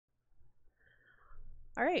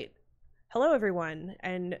All right. Hello, everyone,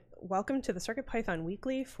 and welcome to the CircuitPython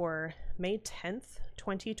Weekly for May 10th,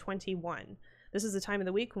 2021. This is the time of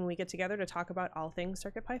the week when we get together to talk about all things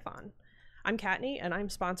CircuitPython. I'm Kattni, and I'm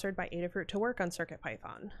sponsored by Adafruit to work on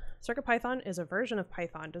CircuitPython. CircuitPython is a version of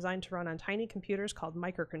Python designed to run on tiny computers called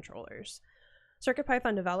microcontrollers.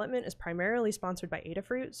 CircuitPython development is primarily sponsored by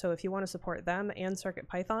Adafruit, so if you want to support them and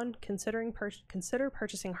CircuitPython, consider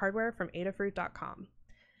purchasing hardware from adafruit.com.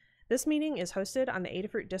 This meeting is hosted on the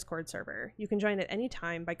Adafruit Discord server. You can join at any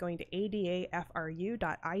time by going to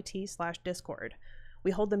adafru.it/discord.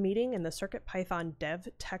 We hold the meeting in the CircuitPython dev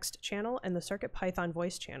text channel and the CircuitPython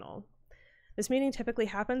voice channel. This meeting typically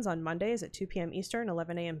happens on Mondays at 2 p.m. Eastern,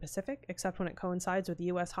 11 a.m. Pacific, except when it coincides with the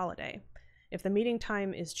US holiday. If the meeting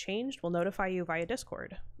time is changed, we'll notify you via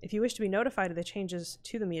Discord. If you wish to be notified of the changes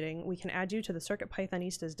to the meeting, we can add you to the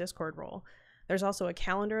CircuitPythonistas Discord role. There's also a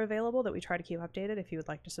calendar available that we try to keep updated if you would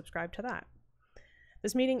like to subscribe to that.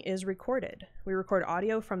 This meeting is recorded. We record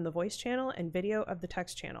audio from the voice channel and video of the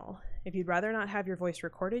text channel. If you'd rather not have your voice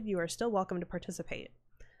recorded, you are still welcome to participate.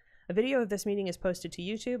 A video of this meeting is posted to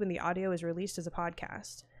YouTube and the audio is released as a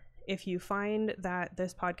podcast. If you find that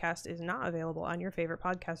this podcast is not available on your favorite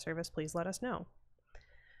podcast service, please let us know.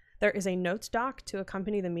 There is a notes doc to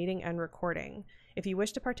accompany the meeting and recording. If you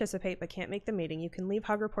wish to participate but can't make the meeting, you can leave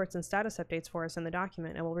hug reports and status updates for us in the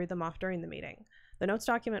document and we'll read them off during the meeting. The notes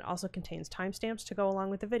document also contains timestamps to go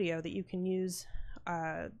along with the video that you can use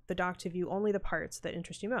the doc to view only the parts that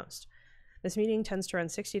interest you most. This meeting tends to run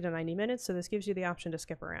 60 to 90 minutes, so this gives you the option to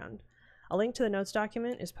skip around. A link to the notes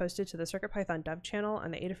document is posted to the CircuitPython dev channel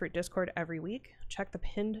on the Adafruit Discord every week. Check the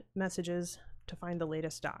pinned messages to find the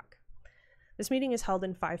latest doc. This meeting is held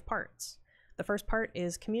in 5 parts. The first part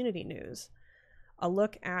is community news, a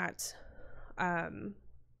look at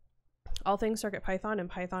all things CircuitPython and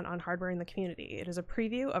Python on hardware in the community. It is a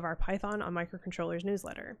preview of our Python on Microcontrollers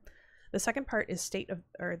newsletter. The second part is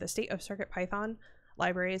the state of CircuitPython,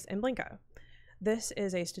 libraries, and Blinka. This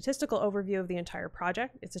is a statistical overview of the entire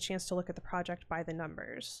project. It's a chance to look at the project by the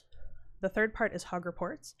numbers. The third part is hug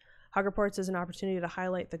reports. Hug reports is an opportunity to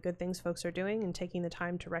highlight the good things folks are doing and taking the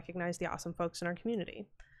time to recognize the awesome folks in our community.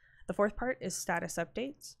 The fourth part is status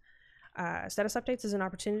updates. Status updates is an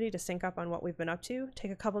opportunity to sync up on what we've been up to,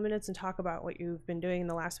 take a couple minutes and talk about what you've been doing in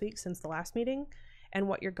the last week since the last meeting, and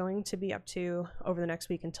what you're going to be up to over the next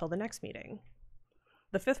week until the next meeting.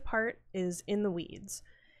 The fifth part is In the Weeds.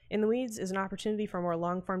 In the Weeds is an opportunity for more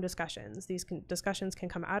long-form discussions. These discussions can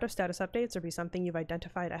come out of status updates or be something you've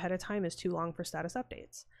identified ahead of time as too long for status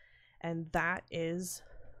updates. And that is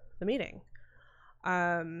the meeting.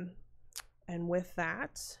 And with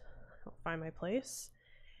that, I'll find my place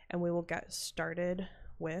and we will get started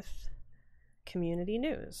with community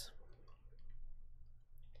news.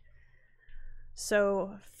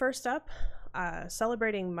 So first up,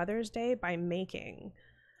 celebrating Mother's Day by making.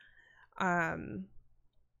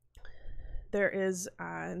 There is,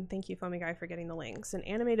 and thank you Foamy Guy for getting the links, an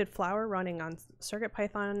animated flower running on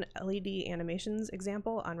CircuitPython LED animations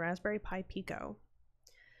example on Raspberry Pi Pico.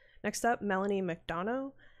 Next up, Melanie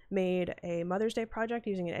McDonough made a Mother's Day project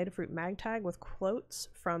using an Adafruit mag tag with quotes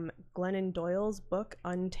from Glennon Doyle's book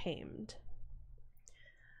Untamed.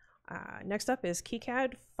 Next up is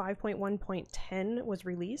KiCad 5.1.10 was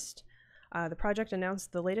released. The project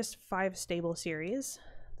announced the latest 5 stable series.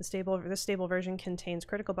 This stable version contains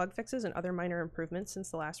critical bug fixes and other minor improvements since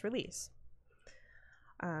the last release.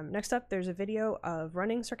 Next up, there's a video of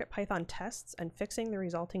running CircuitPython tests and fixing the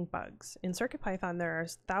resulting bugs. In CircuitPython, there are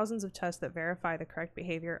thousands of tests that verify the correct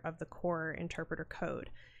behavior of the core interpreter code.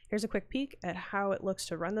 Here's a quick peek at how it looks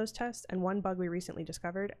to run those tests and one bug we recently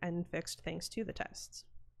discovered and fixed thanks to the tests.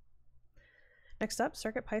 Next up,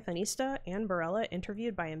 CircuitPythonista Anne Barella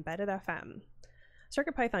interviewed by Embedded FM.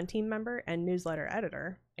 CircuitPython team member and newsletter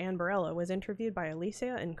editor, Anne Barella, was interviewed by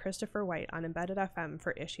Alicia and Christopher White on Embedded FM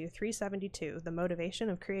for issue 372, The Motivation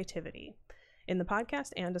of Creativity. In the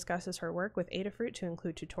podcast, Anne discusses her work with Adafruit to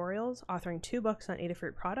include tutorials, authoring 2 books on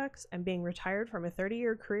Adafruit products, and being retired from a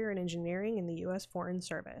 30-year career in engineering in the U.S. Foreign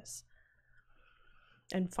Service.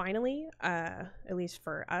 And finally, at least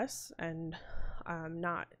for us, and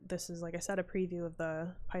this is, like I said, a preview of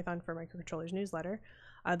the Python for Microcontrollers newsletter.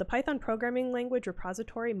 The Python programming language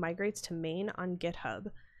repository migrates to main on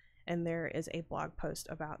GitHub, and there is a blog post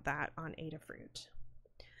about that on Adafruit.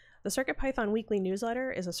 The CircuitPython weekly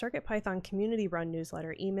newsletter is a CircuitPython community-run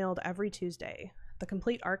newsletter emailed every Tuesday. The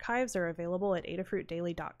complete archives are available at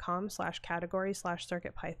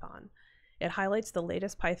adafruitdaily.com/category/CircuitPython. It highlights the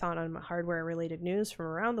latest Python and hardware-related news from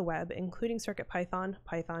around the web, including CircuitPython,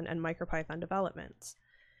 Python, and MicroPython developments.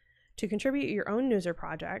 To contribute your own news or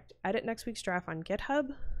project, edit next week's draft on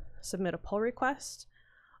GitHub, submit a pull request,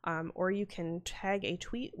 Or you can tag a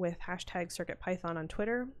tweet with hashtag CircuitPython on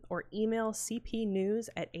Twitter, or email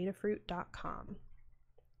cpnews@adafruit.com.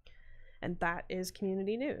 And that is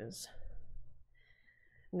community news.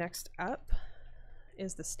 Next up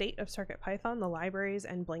is the state of CircuitPython, the libraries,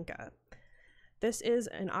 and Blinka. This is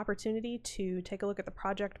an opportunity to take a look at the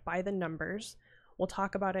project by the numbers. We'll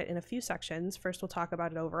talk about it in a few sections. First, we'll talk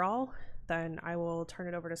about it overall. Then I will turn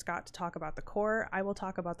it over to Scott to talk about the core. I will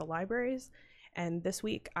talk about the libraries. And this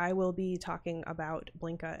week, I will be talking about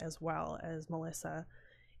Blinka as well, as Melissa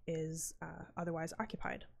is otherwise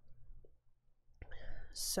occupied.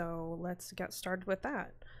 So let's get started with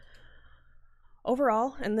that.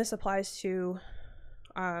 Overall, and this applies to,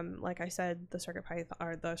 like I said, the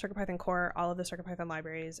CircuitPython core, all of the CircuitPython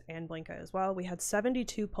libraries, and Blinka as well. We had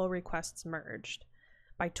 72 pull requests merged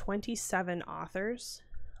by 27 authors.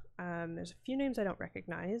 There's a few names I don't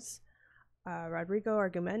recognize. Rodrigo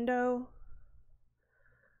Argumendo.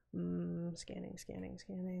 Scanning.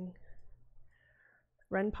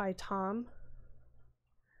 Renpai Tom.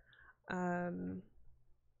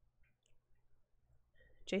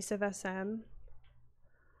 JSIV SM.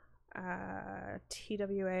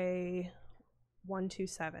 TWA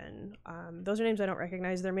 127. Those are names I don't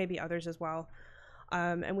recognize. There may be others as well.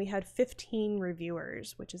 And we had 15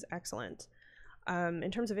 reviewers, which is excellent.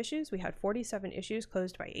 In terms of issues, we had 47 issues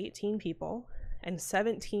closed by 18 people and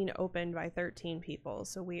 17 opened by 13 people.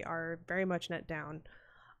 So we are very much net down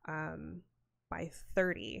by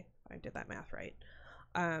 30, if I did that math right.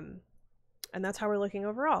 And that's how we're looking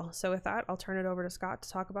overall. So with that, I'll turn it over to Scott to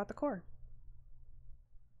talk about the core.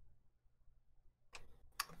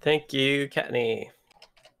 Thank you, Kattni.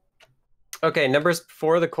 Okay, numbers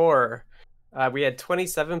for the core. We had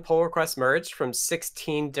 27 pull requests merged from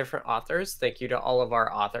 16 different authors. Thank you to all of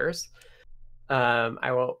our authors.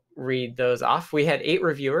 I will read those off. We had 8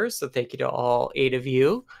 reviewers, so thank you to all 8 of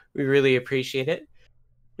you. We really appreciate it.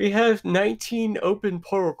 We have 19 open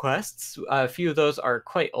pull requests. A few of those are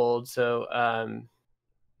quite old, so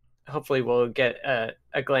hopefully we'll get a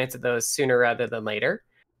glance at those sooner rather than later.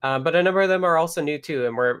 But a number of them are also new too,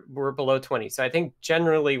 and we're below 20. So I think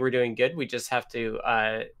generally we're doing good. We just have to,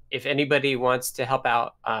 if anybody wants to help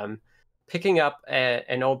out, picking up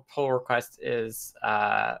an old pull request is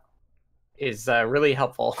really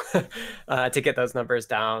helpful to get those numbers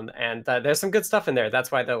down. And there's some good stuff in there.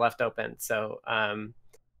 That's why they're left open. So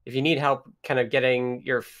if you need help kind of getting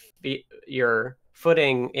your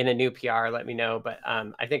footing in a new PR, let me know. But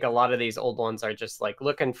I think a lot of these old ones are just like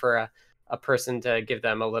looking for a person to give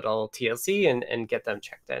them a little TLC and get them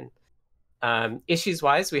checked in. Issues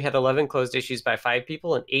wise, we had 11 closed issues by 5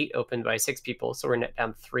 people and 8 opened by 6 people. So we're net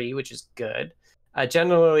down 3, which is good.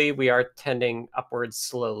 Generally, we are tending upwards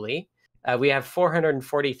slowly. We have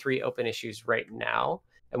 443 open issues right now,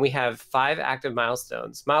 and we have 5 active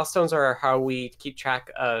milestones. Milestones are how we keep track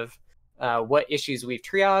of what issues we've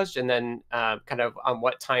triaged, and then kind of on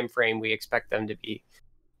what time frame we expect them to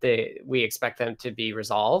be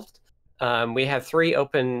resolved. We have 3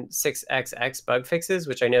 open 6xx bug fixes,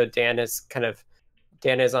 which I know Dan is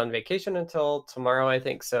on vacation until tomorrow, I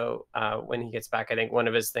think. So when he gets back, I think one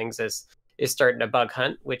of his things is starting a bug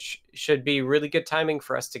hunt, which should be really good timing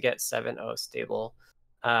for us to get 7.0 stable.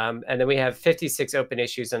 And then we have 56 open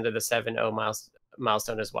issues under the 7.0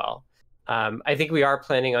 milestone as well. I think we are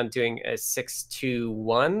planning on doing a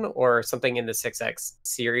 6.2.1 or something in the 6x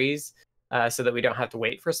series, so that we don't have to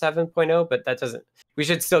wait for 7.0, but that doesn't, we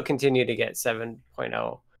should still continue to get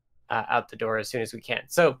 7.0 out the door as soon as we can.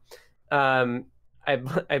 So I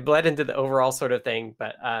bled into the overall sort of thing,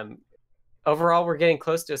 but overall we're getting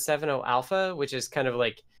close to a 7.0 alpha, which is kind of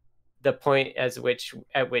like the point at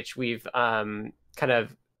which we've kind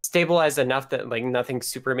of stabilized enough that like nothing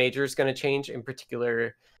super major is going to change. In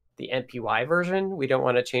particular, the NPY version, we don't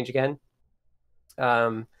want to change again.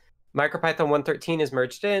 MicroPython 1.13 is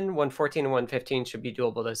merged in. 1.14 and 1.15 should be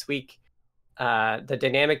doable this week. The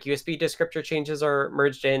dynamic USB descriptor changes are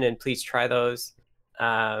merged in, and please try those.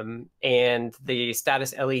 And the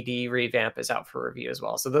status LED revamp is out for review as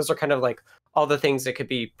well. So those are kind of like all the things that could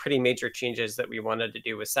be pretty major changes that we wanted to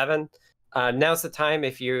do with 7. Now's the time,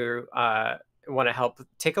 if you want to help,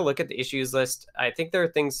 take a look at the issues list. I think there are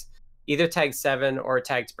things either tagged 7 or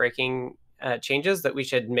tagged breaking changes that we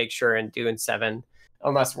should make sure and do in 7.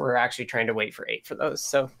 Unless we're actually trying to wait for 8 for those.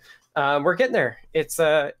 So we're getting there. It's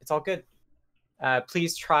all good.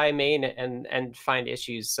 Please try main and find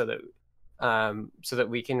issues so that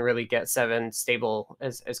we can really get 7 stable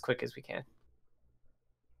as quick as we can.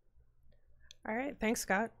 All right, thanks,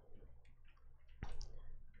 Scott.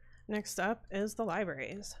 Next up is the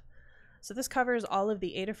libraries. So this covers all of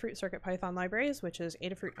the Adafruit CircuitPython libraries, which is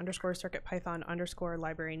Adafruit _CircuitPython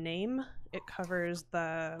 _library name. It covers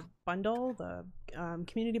the bundle, the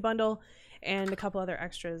community bundle, and a couple other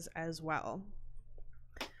extras as well.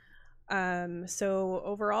 So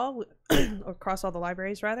overall, across all the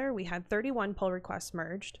libraries rather, we had 31 pull requests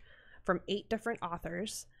merged from 8 different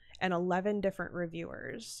authors and 11 different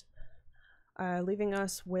reviewers, leaving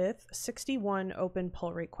us with 61 open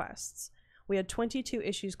pull requests. We had 22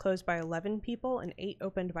 issues closed by 11 people and 8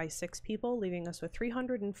 opened by 6 people, leaving us with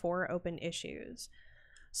 304 open issues.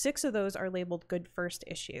 6 of those are labeled good first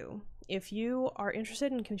issue. If you are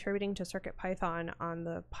interested in contributing to CircuitPython on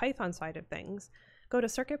the Python side of things, go to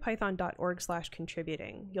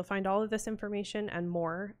circuitpython.org/contributing. You'll find all of this information and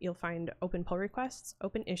more. You'll find open pull requests,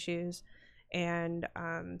 open issues, and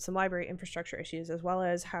some library infrastructure issues, as well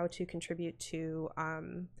as how to contribute to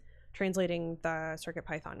translating the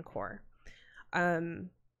CircuitPython core.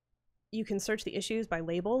 You can search the issues by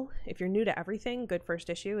label. If you're new to everything, good first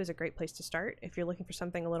issue is a great place to start. If you're looking for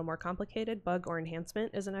something a little more complicated, bug or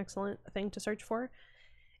enhancement is an excellent thing to search for.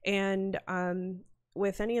 And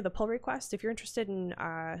with any of the pull requests, if you're interested in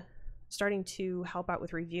starting to help out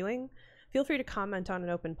with reviewing, feel free to comment on an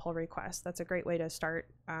open pull request. That's a great way to start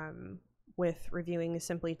with reviewing, is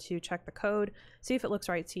simply to check the code, see if it looks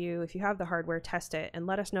right to you. If you have the hardware, test it, and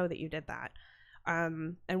let us know that you did that.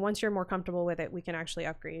 And once you're more comfortable with it, we can actually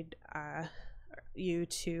upgrade you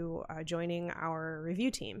to joining our review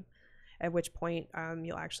team, at which point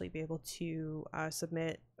you'll actually be able to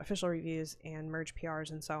submit official reviews and merge PRs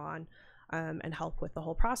and so on. And help with the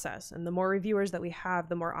whole process. And the more reviewers that we have,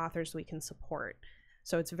 the more authors we can support.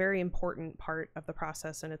 So it's a very important part of the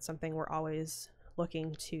process, and it's something we're always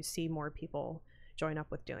looking to see more people join up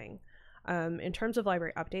with doing. In terms of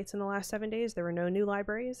library updates in the last 7 days, there were no new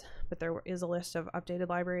libraries, but there is a list of updated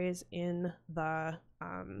libraries in the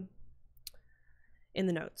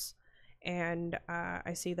notes. And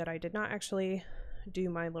I see that I did not actually do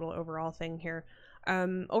my little overall thing here.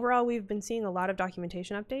 Overall, we've been seeing a lot of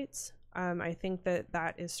documentation updates. I think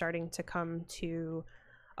that is starting to come to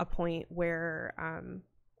a point where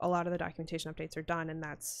a lot of the documentation updates are done, and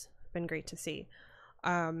that's been great to see.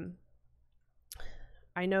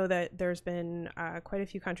 I know that there's been quite a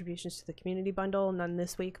few contributions to the community bundle, none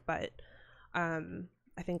this week, but I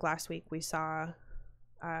think last week we saw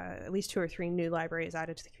at least 2 or 3 new libraries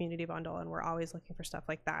added to the community bundle, and we're always looking for stuff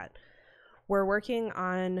like that. We're working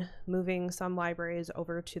on moving some libraries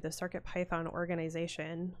over to the CircuitPython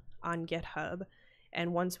organization on GitHub,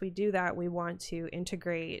 and once we do that, we want to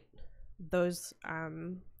integrate those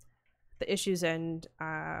the issues and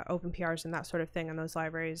open PRs and that sort of thing on those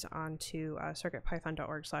libraries onto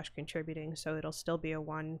circuitpython.org/contributing, so it'll still be a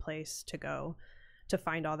one place to go to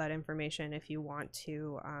find all that information. If you want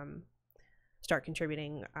to start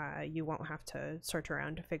contributing, you won't have to search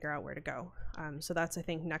around to figure out where to go. So that's, I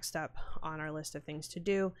think, next up on our list of things to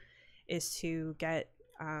do, is to get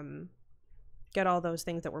all those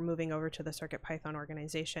things that we're moving over to the CircuitPython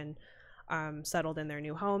organization settled in their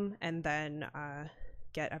new home, and then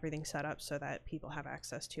get everything set up so that people have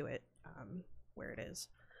access to it where it is.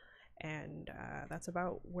 And that's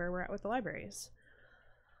about where we're at with the libraries.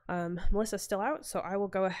 Melissa's still out, so I will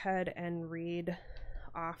go ahead and read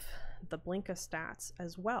off the Blinka stats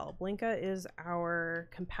as well. Blinka is our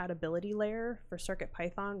compatibility layer for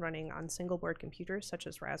CircuitPython running on single board computers such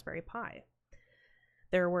as Raspberry Pi.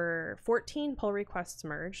 There were 14 pull requests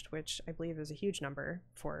merged, which I believe is a huge number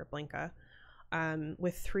for Blinka,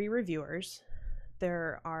 with 3 reviewers.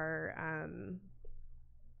 There are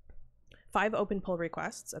 5 open pull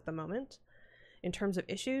requests at the moment. In terms of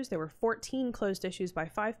issues, there were 14 closed issues by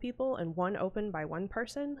 5 people and 1 open by 1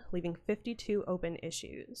 person, leaving 52 open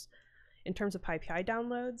issues. In terms of PyPI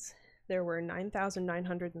downloads, there were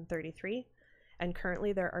 9,933, and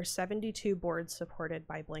currently there are 72 boards supported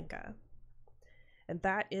by Blinka. And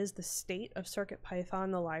that is the state of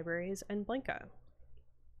CircuitPython, the libraries, and Blinka.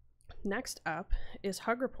 Next up is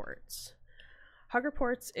Hug Reports. Hug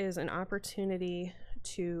Reports is an opportunity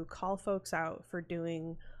to call folks out for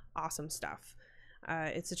doing awesome stuff.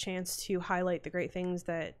 It's a chance to highlight the great things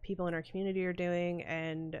that people in our community are doing,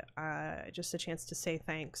 and just a chance to say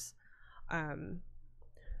thanks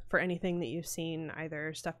for anything that you've seen,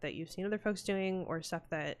 either stuff that you've seen other folks doing or stuff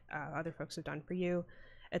that other folks have done for you,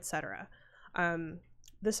 etc.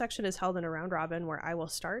 This section is held in a round robin where I will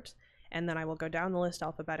start, and then I will go down the list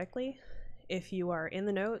alphabetically. If you are in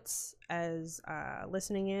the notes as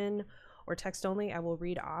listening in or text only, I will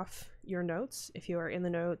read off your notes. If you are in the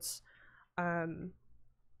notes and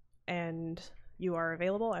you are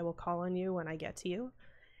available, I will call on you when I get to you.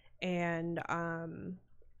 And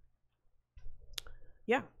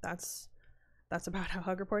yeah, that's that's about how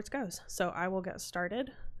Hug Reports goes. So I will get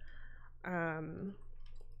started.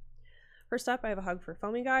 First up, I have a hug for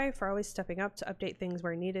Foamy Guy for always stepping up to update things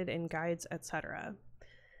where needed in guides, etc.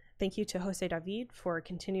 Thank you to Jose David for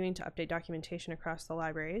continuing to update documentation across the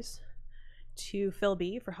libraries, to Phil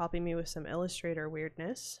B for helping me with some Illustrator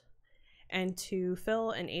weirdness, and to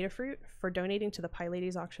Phil and Adafruit for donating to the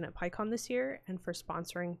PyLadies auction at PyCon this year and for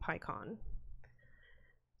sponsoring PyCon.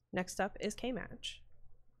 Next up is K-Match.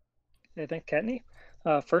 Hey, thanks, Kattni.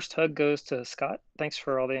 First hug goes to Scott. Thanks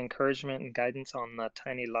for all the encouragement and guidance on the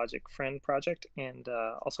Tiny Logic Friend project, and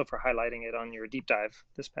also for highlighting it on your deep dive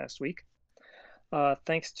this past week.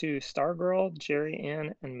 Thanks to Stargirl, Jerry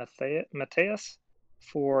Ann, and Mateus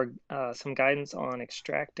for some guidance on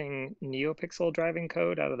extracting NeoPixel driving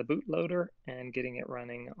code out of the bootloader and getting it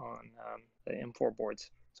running on the M4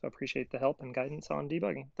 boards. So appreciate the help and guidance on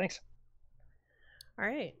debugging. Thanks. All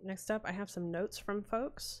right, next up I have some notes from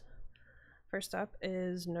folks. First up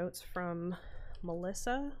is notes from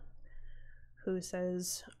Melissa, who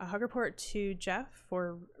says, a hug report to Jeff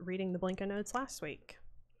for reading the Blinka notes last week.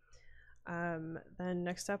 Then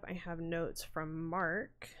next up I have notes from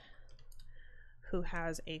Mark, who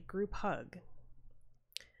has a group hug.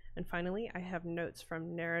 And finally I have notes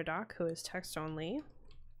from Neradoc, who is text only,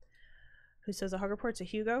 who says a hug report to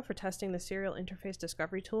Hugo for testing the serial interface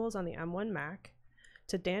discovery tools on the M1 Mac,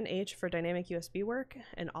 to Dan H for dynamic USB work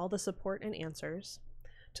and all the support and answers,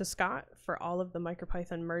 to Scott for all of the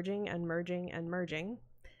MicroPython merging, and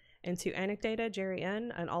to Anecdata, Jerry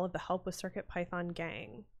N, and all of the help with CircuitPython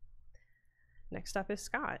gang. Next up is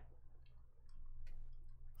Scott.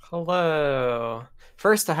 Hello.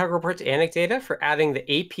 First, a hug report to Anecdata for adding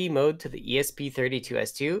the AP mode to the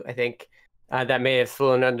ESP32S2. I think that may have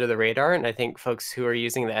flown under the radar, and I think folks who are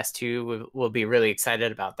using the S2 will be really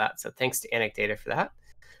excited about that. So thanks to Anecdata for that.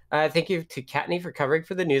 Thank you to Kattni for covering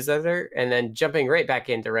for the newsletter, and then jumping right back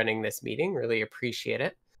into running this meeting. Really appreciate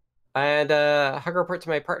it. And a hug report to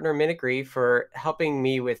my partner Minigree for helping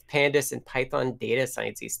me with Pandas and Python data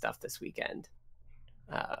sciencey stuff this weekend.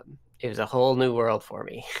 It was a whole new world for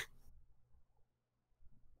me.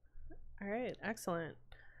 All right, excellent.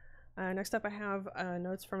 Next up I have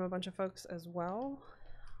notes from a bunch of folks as well.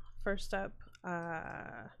 First up,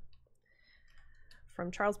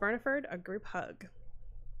 from Charles Burniford, a group hug.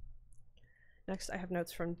 Next I have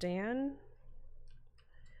notes from Dan,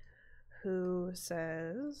 who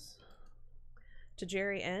says, to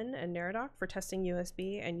Jerry N and Neradoc for testing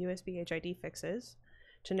USB and USB HID fixes,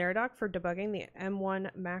 to Neradoc for debugging the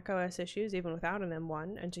M1 macOS issues even without an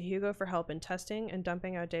M1, and to Hugo for help in testing and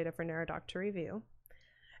dumping out data for Neradoc to review,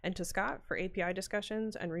 and to Scott for API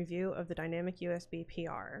discussions and review of the dynamic USB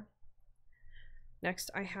PR.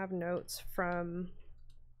 Next I have notes from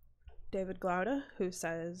David Glauda, who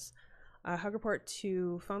says, a hug report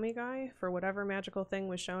to Foamy Guy for whatever magical thing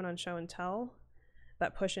was shown on Show and Tell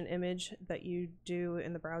that push an image that you do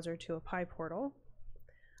in the browser to a PyPortal.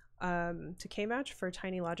 To K-Match for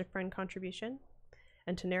Tiny Logic Friend contribution,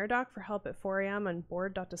 and to Neradoc for help at 4 AM on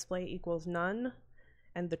board.display equals none,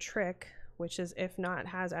 and the trick, which is if not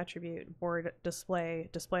has attribute board display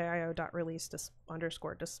display.io.release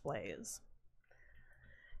underscore displays.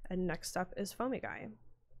 And next up is Foamy Guy.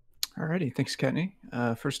 Alrighty, thanks, Kattni.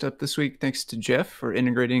 First up this week, thanks to Jeff for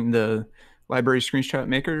integrating the library screenshot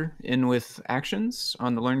maker in with actions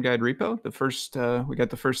on the Learn Guide repo. We got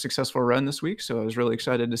the first successful run this week, so I was really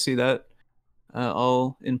excited to see that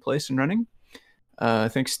all in place and running.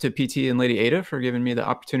 Thanks to PT and Lady Ada for giving me the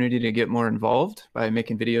opportunity to get more involved by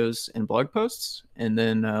making videos and blog posts. And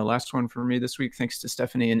then last one for me this week, thanks to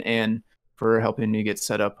Stephanie and Anne for helping me get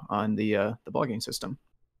set up on the blogging system.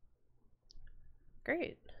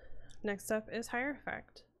 Great. Next up is Higher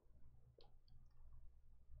Effect.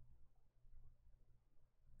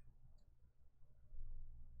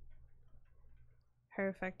 Higher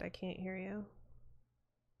Effect, I can't hear you.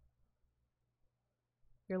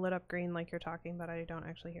 You're lit up green like you're talking, but I don't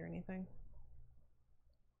actually hear anything.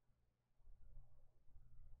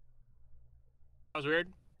 That was weird.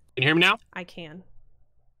 Can you hear me now? I can.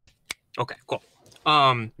 Okay, cool.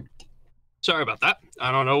 Sorry about that.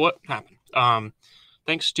 I don't know what happened.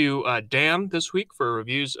 Thanks to Dan this week for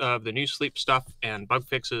reviews of the new sleep stuff and bug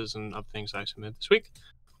fixes and other things I submitted this week.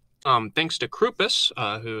 Thanks to Krupus,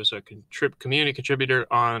 who is a community contributor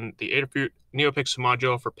on the Adafruit NeoPixel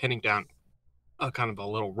module for pinning down a kind of a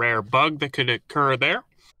little rare bug that could occur there.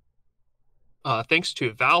 Thanks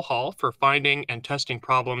to Valhall for finding and testing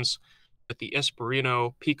problems with the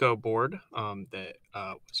Espruino Pico board.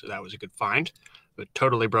 So that was a good find. It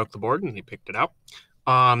totally broke the board and he picked it out.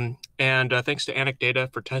 And thanks to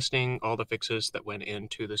Anecdata for testing all the fixes that went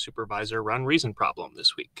into the supervisor run reason problem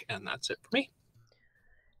this week. And that's it for me.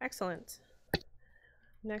 Excellent.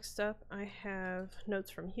 Next up, I have notes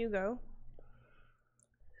from Hugo,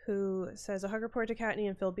 who says a hug report to Kattni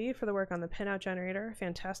and Phil B for the work on the pinout generator.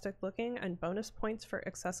 Fantastic looking, and bonus points for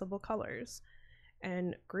accessible colors.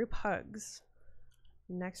 And group hugs.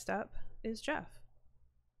 Next up is Jeff.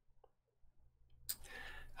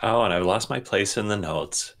 Oh, and I've lost my place in the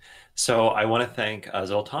notes. So I want to thank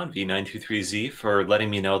Zoltan V923Z for letting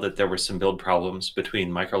me know that there were some build problems between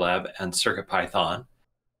Microlab and CircuitPython.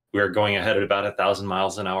 We're going ahead at about 1,000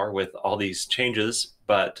 miles an hour with all these changes,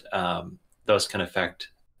 but those can affect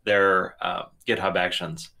their GitHub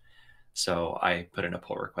actions. So I put in a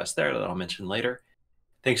pull request there that I'll mention later.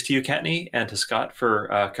 Thanks to you, Kattni, and to Scott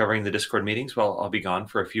for covering the Discord meetings while I'll be gone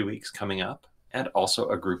for a few weeks coming up, and also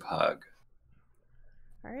a group hug.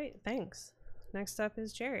 All right, thanks. Next up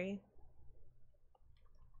is Jerry.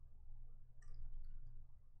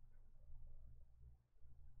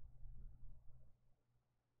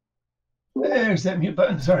 There's that mute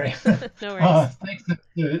button. Sorry. No worries. Thanks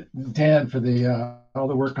to Dan for the all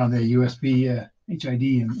the work on the USB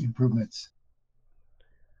HID improvements.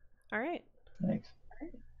 All right. Thanks.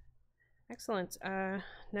 Excellent.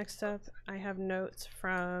 Next up, I have notes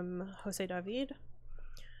from Jose David,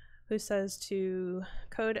 who says to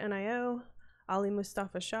Code NIO, Ali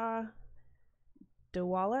Mustafa Shah,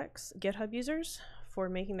 Dewalex GitHub users for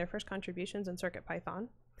making their first contributions in CircuitPython,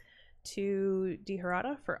 to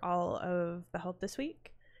Dharada for all of the help this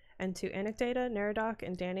week, and to Anecdata, Neradoc,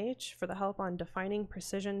 and Dan H for the help on defining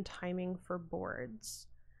precision timing for boards.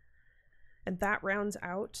 And that rounds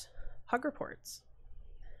out hug reports.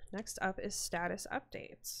 Next up is status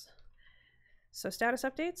updates. So status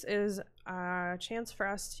updates is a chance for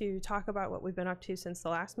us to talk about what we've been up to since the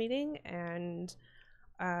last meeting and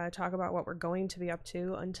talk about what we're going to be up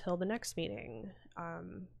to until the next meeting.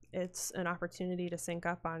 It's an opportunity to sync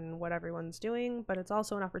up on what everyone's doing, but it's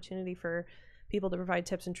also an opportunity for people to provide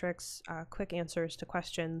tips and tricks, quick answers to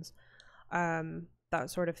questions, that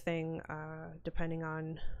sort of thing, depending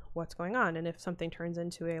on what's going on. And if something turns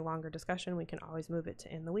into a longer discussion, we can always move it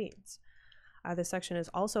to In the Weeds. This section is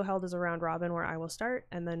also held as a round robin where I will start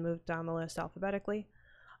and then move down the list alphabetically,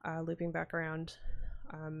 looping back around.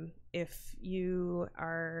 If you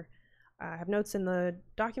are have notes in the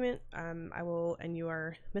document, and you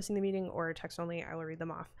are missing the meeting or text only, I will read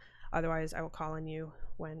them off. Otherwise, I will call on you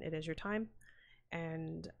when it is your time,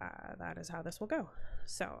 and that is how this will go.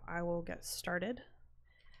 So I will get started.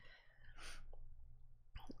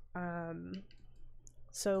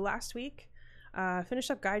 So last week,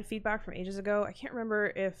 finished up guide feedback from ages ago. I can't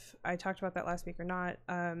remember if I talked about that last week or not.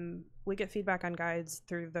 We get feedback on guides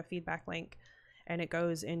through the feedback link, and it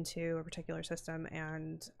goes into a particular system,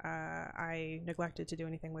 and I neglected to do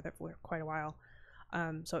anything with it for quite a while.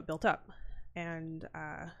 So it built up, and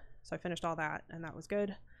so I finished all that, and that was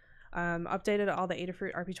good. Updated all the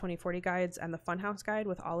Adafruit RP2040 guides and the Funhouse guide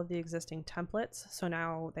with all of the existing templates. So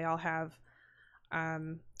now they all have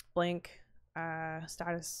blank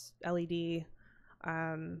status LED.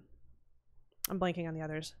 I'm blanking on the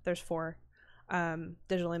others. There's 4.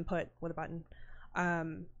 Digital input with a button.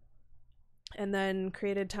 And then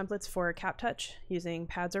created templates for CapTouch using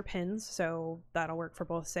pads or pins. So that'll work for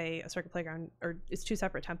both, say, a Circuit Playground, or it's 2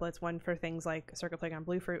 separate templates, one for things like Circuit Playground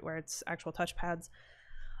Bluefruit where it's actual touch pads,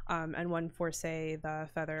 and one for, say, the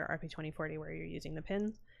Feather RP2040 where you're using the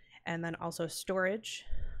pins. And then also storage,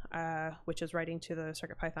 which is writing to the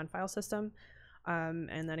CircuitPython file system.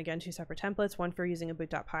 And then again, 2 separate templates, one for using a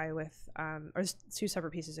boot.py with, or 2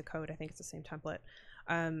 separate pieces of code. I think it's the same template.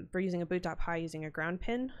 For using a boot.py using a ground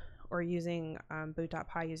pin, or using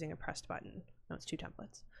boot.py using a pressed button. No, it's 2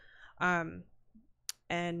 templates.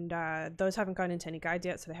 And those haven't gone into any guides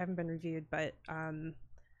yet, so they haven't been reviewed, but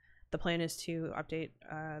the plan is to update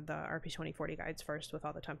the RP2040 guides first with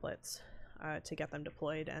all the templates to get them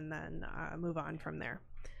deployed, and then move on from there.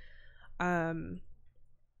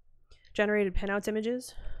 Generated pinouts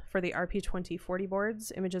images for the RP2040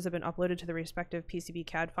 boards. Images have been uploaded to the respective PCB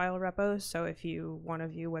CAD file repos, so if you want to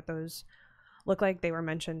view what those look like, they were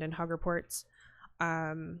mentioned in hug reports.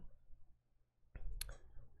 You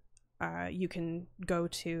can go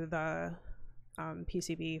to the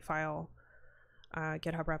PCB file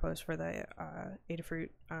GitHub repos for the Adafruit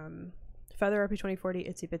Feather RP2040,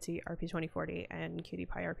 Itsy Bitsy RP2040, and QT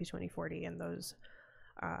Py RP2040, and those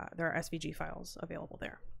there are SVG files available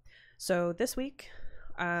there. So this week,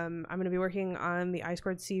 I'm going to be working on the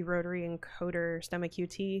I2C rotary encoder Stemma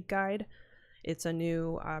QT guide. It's a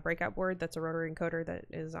new breakout board that's a rotary encoder that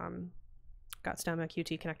is got Stemma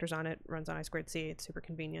QT connectors on it, runs on I2C. It's super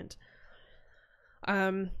convenient.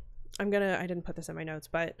 I'm I didn't put this in my notes,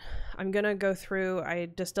 but I'm gonna go through. I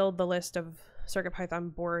distilled the list of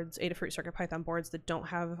CircuitPython boards, Adafruit CircuitPython boards that don't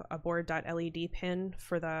have a board.led pin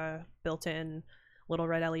for the built-in little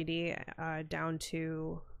red LED down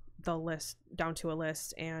to a list,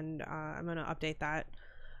 and I'm gonna update that.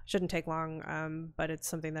 Shouldn't take long, but it's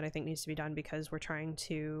something that I think needs to be done because we're trying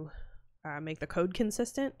to make the code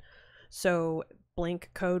consistent. So Blink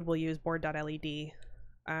code will use board.led,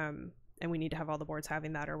 and we need to have all the boards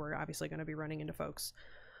having that, or we're obviously going to be running into folks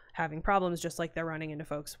having problems, just like they're running into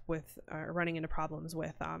problems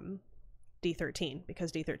with D13,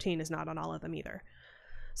 because D13 is not on all of them either.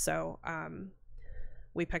 So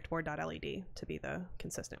we picked board.led to be the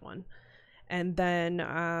consistent one. And then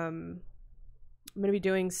I'm going to be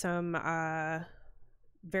doing some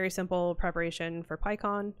very simple preparation for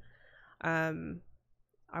PyCon.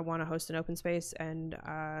 I want to host an open space and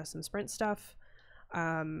some sprint stuff.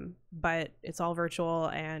 But it's all virtual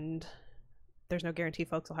and there's no guarantee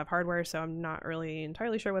folks will have hardware, so I'm not really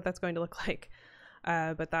entirely sure what that's going to look like,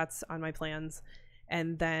 but that's on my plans.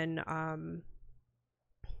 And then I'm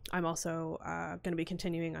also going to be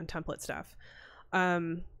continuing on template stuff.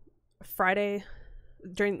 Wednesday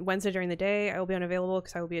during the day I will be unavailable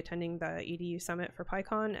because I will be attending the EDU summit for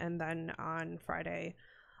PyCon, and then on Friday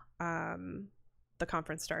the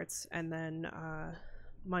conference starts, and then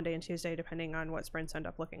Monday and Tuesday, depending on what sprints end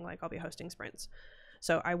up looking like, I'll be hosting sprints.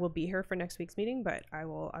 So I will be here for next week's meeting, but I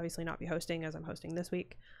will obviously not be hosting as I'm hosting this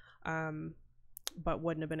week, but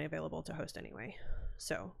wouldn't have been available to host anyway.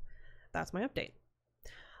 So that's my update.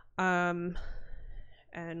 And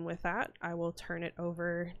with that, I will turn it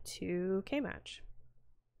over to K-Match.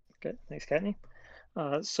 Good, thanks, Kattni.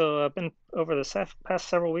 So I've been, over the past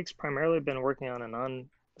several weeks, primarily been working on a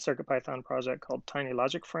non-CircuitPython project called Tiny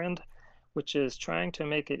Logic Friend, which is trying to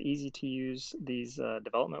make it easy to use these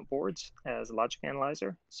development boards as a logic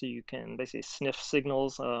analyzer. So you can basically sniff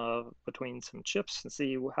signals between some chips and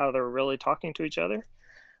see how they're really talking to each other.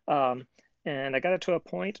 And I got it to a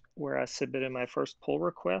point where I submitted my first pull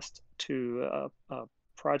request to a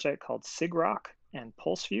project called SIGROC and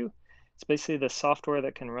PulseView. It's basically the software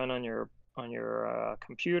that can run on your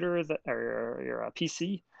computer or your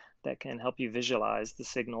PC that can help you visualize the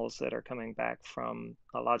signals that are coming back from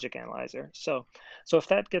a logic analyzer. So if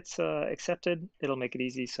that gets accepted, it'll make it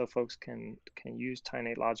easy so folks can use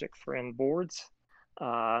Tiny Logic Friend boards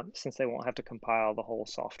since they won't have to compile the whole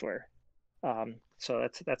software. So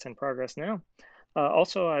that's in progress now.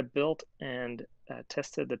 Also, I built and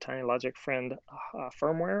tested the Tiny Logic Friend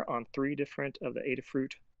firmware on 3 different of the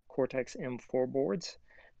Adafruit Cortex M4 boards,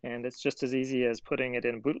 and it's just as easy as putting it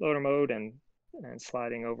in bootloader mode and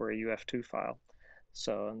sliding over a UF2 file.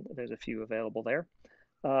 So there's a few available there.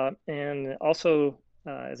 And also,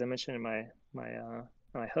 as I mentioned in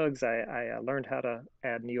my hugs, I learned how to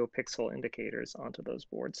add NeoPixel indicators onto those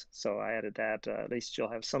boards. So I added that. At least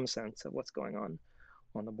you'll have some sense of what's going on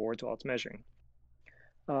the boards while it's measuring.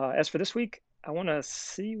 As for this week, I want to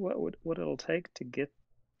see what it'll take to get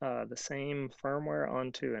the same firmware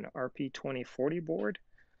onto an RP2040 board.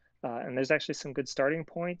 And there's actually some good starting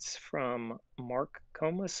points from Mark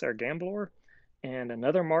Comas, or Gambler, and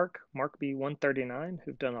another Mark B139,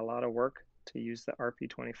 who've done a lot of work to use the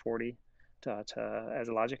RP2040 as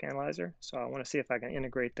a logic analyzer. So I want to see if I can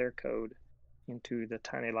integrate their code into the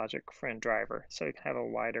Tiny Logic Friend driver, so you can have a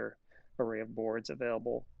wider array of boards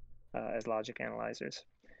available as logic analyzers.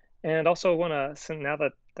 And also want to, now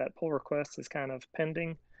that pull request is kind of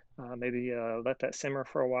pending, maybe let that simmer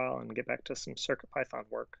for a while and get back to some CircuitPython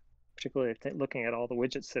work, particularly looking at all the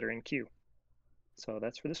widgets that are in queue. So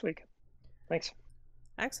that's for this week. Thanks.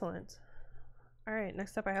 Excellent. All right,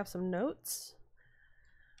 next up I have some notes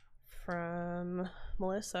from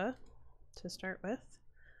Melissa to start with.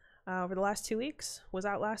 Over the last 2 weeks, was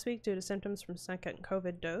out last week due to symptoms from second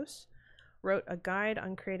COVID dose. Wrote a guide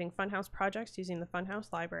on creating Funhouse projects using the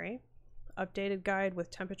Funhouse library. Updated guide with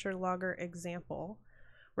temperature logger example.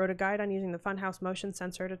 Wrote a guide on using the Funhouse motion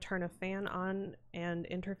sensor to turn a fan on and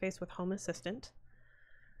interface with Home Assistant.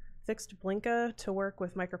 Fixed Blinka to work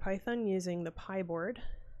with MicroPython using the PyBoard.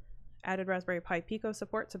 Added Raspberry Pi Pico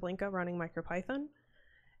support to Blinka running MicroPython.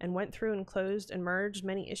 And went through and closed and merged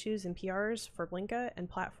many issues and PRs for Blinka and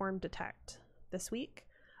Platform Detect. This week,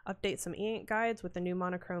 update some e-ink guides with the new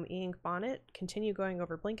monochrome e-ink bonnet, continue going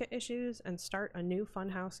over Blinka issues, and start a new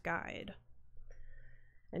Funhouse guide.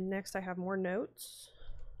 And next I have more notes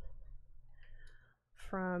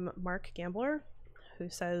from Mark Gambler, who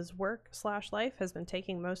says, work/life has been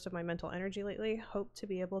taking most of my mental energy lately. Hope to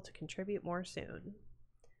be able to contribute more soon.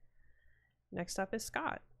 Next up is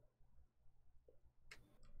Scott.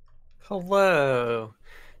 Hello.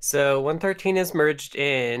 So 113 is merged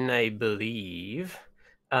in, I believe.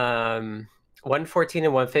 114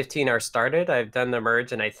 and 115 are started. I've done the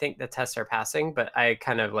merge, and I think the tests are passing, but I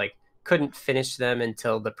kind of like couldn't finish them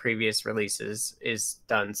until the previous releases is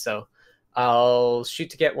done. So I'll shoot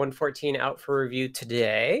to get 114 out for review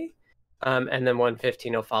today. And then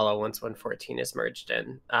 115 will follow once 114 is merged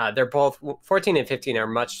in. They're both 14 and 15 are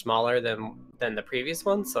much smaller than the previous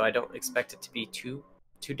ones, so I don't expect it to be too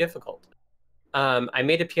difficult. I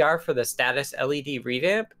made a PR for the status LED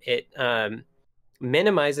revamp. It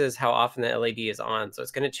minimizes how often the LED is on, so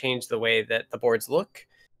it's going to change the way that the boards look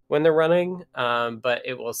when they're running, but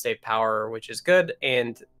it will save power, which is good,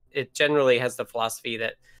 and it generally has the philosophy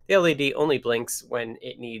that the LED only blinks when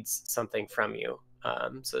it needs something from you,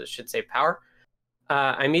 so it should save power.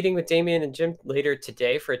 I'm meeting with Damien and Jim later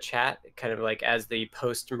today for a chat, kind of like as the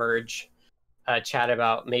post-merge chat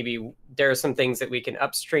about maybe there are some things that we can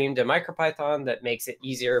upstream to MicroPython that makes it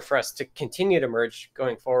easier for us to continue to merge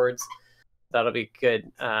going forwards. That'll be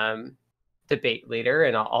good debate later,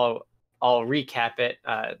 and I'll recap it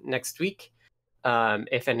next week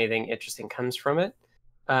if anything interesting comes from it.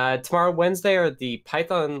 Tomorrow, Wednesday, are the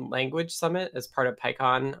Python Language Summit as part of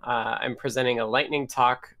PyCon. I'm presenting a lightning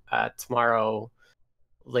talk tomorrow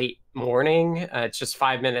late morning. It's just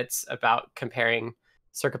 5 minutes about comparing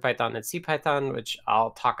CircuitPython and CPython, which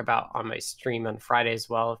I'll talk about on my stream on Friday as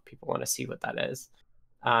well if people want to see what that is.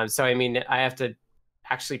 So I mean, I have to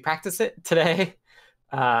actually practice it today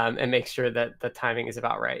and make sure that the timing is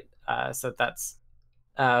about right. So that's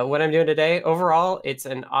what I'm doing today. Overall, it's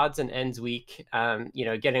an odds and ends week.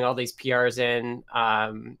 Getting all these PRs in,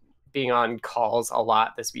 being on calls a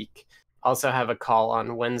lot this week. Also have a call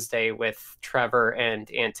on Wednesday with Trevor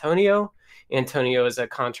and Antonio. Antonio is a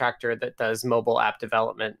contractor that does mobile app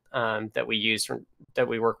development that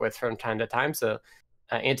we work with from time to time. So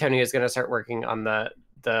Antonio is going to start working on the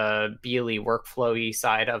Beely workflowy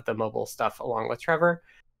side of the mobile stuff along with Trevor.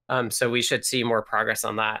 So we should see more progress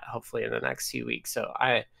on that hopefully in the next few weeks. So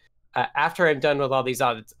after I'm done with all these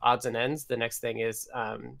odds and ends, the next thing is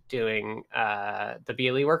doing the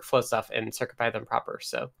Beely workflow stuff in CircuitPython proper.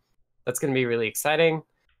 So that's going to be really exciting.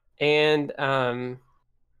 And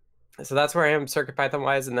so that's where I am CircuitPython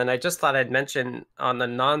wise. And then I just thought I'd mention on the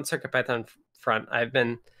non-CircuitPython front, I've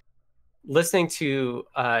been listening to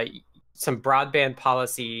some broadband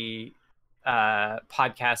policy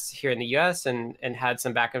podcasts here in the US and had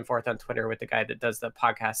some back and forth on Twitter with the guy that does the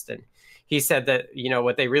podcast. And he said that,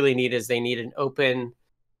 what they really need is they need an open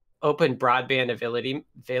broadband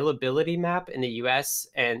availability map in the US,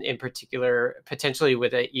 and in particular, potentially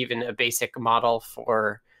with even a basic model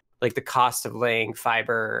for like the cost of laying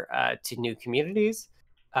fiber to new communities.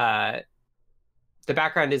 The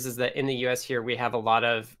background is that in the US here, we have a lot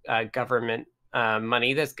of government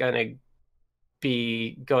money that's going to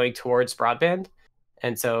be going towards broadband.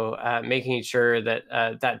 And so making sure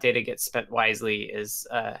that that data gets spent wisely is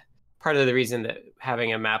part of the reason that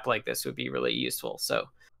having a map like this would be really useful. So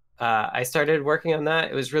I started working on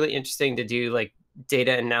that. It was really interesting to do like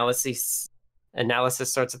data analysis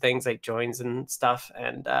sorts of things like joins and stuff,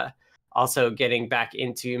 and also getting back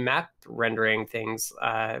into map rendering things,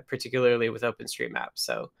 particularly with OpenStreetMap.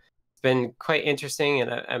 So it's been quite interesting,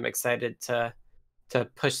 and I'm excited to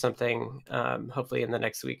push something hopefully in the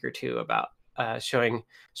next week or two about showing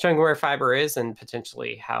where fiber is and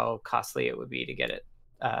potentially how costly it would be to get it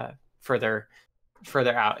further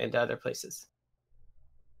out into other places.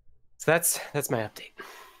 So that's my update.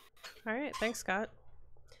 All right, thanks, Scott.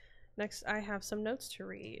 Next, I have some notes to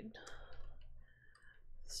read.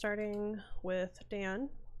 Starting with Dan,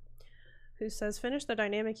 who says, finish the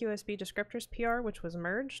dynamic USB descriptors PR, which was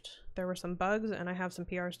merged. There were some bugs, and I have some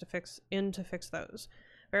PRs to fix those.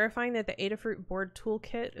 Verifying that the Adafruit board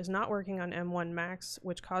toolkit is not working on M1 Max,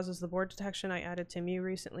 which causes the board detection I added to Mu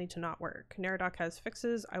recently to not work. Neradoc has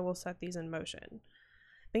fixes. I will set these in motion.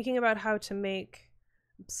 Thinking about how to make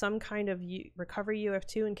some kind of recovery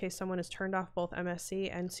UF2 in case someone has turned off both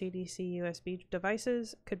MSC and CDC USB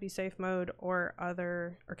devices. Could be safe mode or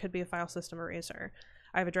could be a file system eraser.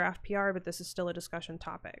 I have a draft PR, but this is still a discussion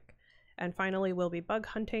topic. And finally, we'll be bug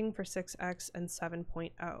hunting for 6X and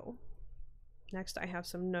 7.0. Next, I have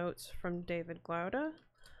some notes from David Glauda,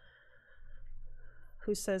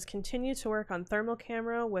 who says, continue to work on thermal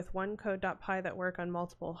camera with one code.py that work on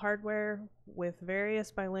multiple hardware with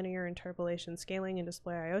various bilinear interpolation scaling and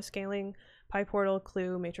display IO scaling, PyPortal,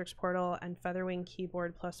 Clue, Matrix Portal, and Featherwing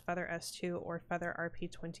keyboard plus Feather S2 or Feather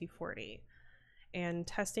RP2040. And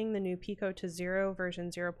testing the new Pico to 0 version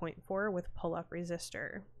 0.4 with pull-up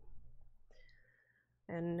resistor.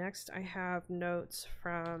 And next I have notes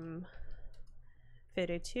from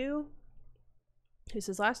Fede2, This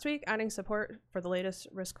is last week, adding support for the latest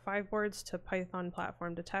RISC-V boards to Python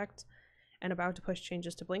Platform Detect, and about to push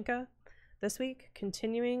changes to Blinka. This week,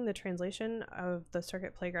 continuing the translation of the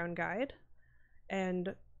Circuit Playground Guide,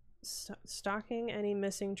 and stocking any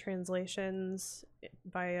missing translations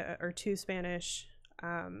to Spanish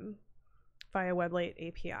via WebLate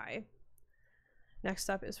API. Next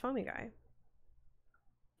up is Foamy Guy.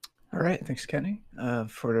 All right, thanks, Kenny.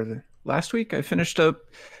 For the last week, I finished up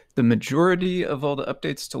the majority of all the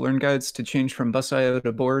updates to Learn Guides to change from Bus.io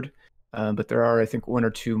to board, but there are, I think, 1 or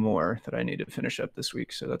 2 more that I need to finish up this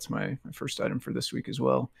week, so that's my first item for this week as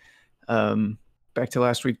well. Back to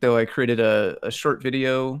last week, though, I created a short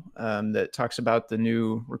video that talks about the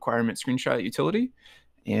new requirement screenshot utility,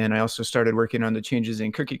 and I also started working on the changes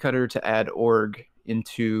in Cookie Cutter to add org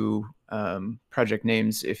into project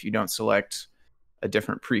names if you don't select a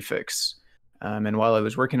different prefix. And while I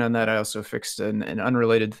was working on that, I also fixed an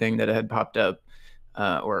unrelated thing that had popped up,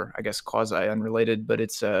 or I guess quasi-unrelated, but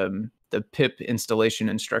it's the pip installation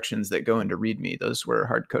instructions that go into README. Those were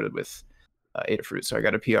hard-coded with Adafruit, so I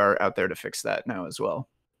got a PR out there to fix that now as well.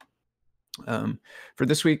 For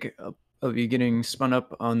this week, I'll be getting spun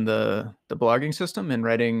up on the blogging system and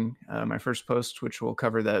writing my first post, which will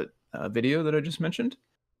cover that video that I just mentioned.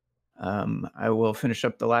 I will finish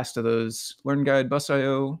up the last of those Learn Guide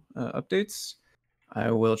Bus.io updates.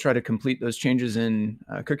 I will try to complete those changes in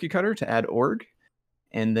Cookie Cutter to add org.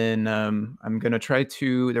 And then I'm going to try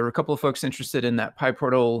to, there were a couple of folks interested in that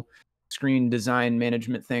PyPortal screen design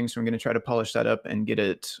management thing, so I'm going to try to polish that up and get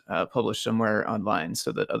it published somewhere online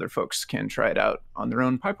so that other folks can try it out on their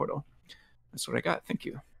own PyPortal. That's what I got. Thank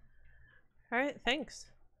you. All right, thanks.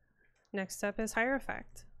 Next up is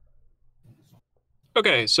Hierophect.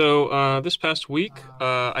 Okay, so this past week,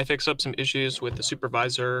 I fixed up some issues with the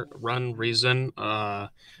supervisor run reason.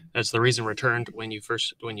 As the reason returned when you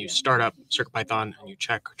start up CircuitPython and you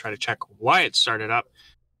try to check why it started up.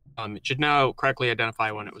 It should now correctly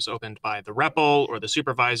identify when it was opened by the REPL or the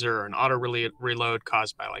supervisor, or an auto reload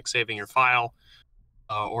caused by like saving your file,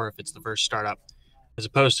 or if it's the first startup, as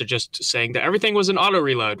opposed to just saying that everything was an auto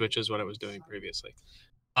reload, which is what it was doing previously.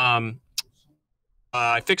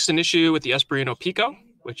 I fixed an issue with the Espruino Pico,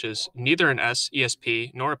 which is neither an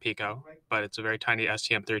ESP nor a Pico, but it's a very tiny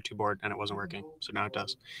STM32 board, and it wasn't working, so now it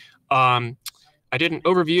does. I did an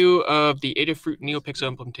overview of the Adafruit NeoPixel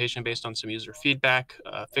implementation based on some user feedback,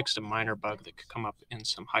 fixed a minor bug that could come up in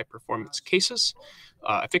some high-performance cases.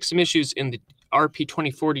 I fixed some issues in the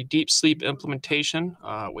RP2040 Deep Sleep implementation,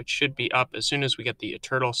 which should be up as soon as we get the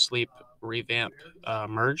Eternal Sleep revamp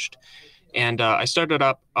merged. And I started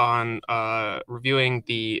up on reviewing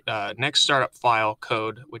the next startup file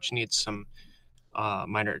code, which needs some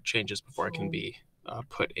minor changes before it can be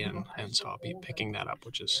put in. And so I'll be picking that up,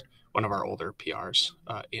 which is one of our older PRs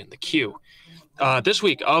in the queue. This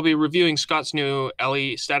week, I'll be reviewing Scott's new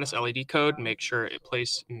status LED code, make sure it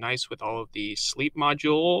plays nice with all of the sleep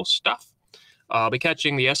module stuff. I'll be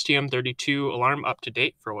catching the STM32 alarm up to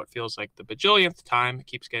date for what feels like the bajillionth time. It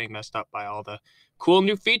keeps getting messed up by all the cool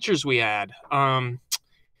new features we add. I'll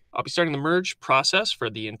be starting the merge process for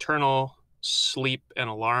the internal sleep and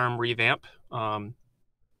alarm revamp,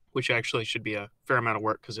 which actually should be a fair amount of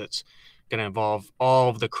work because it's going to involve all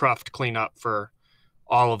of the cruft cleanup for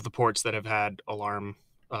all of the ports that have had alarm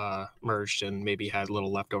merged and maybe had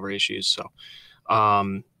little leftover issues. So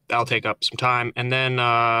that'll take up some time. And then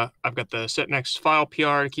I've got the set next file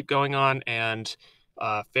PR to keep going on, and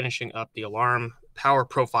finishing up the alarm power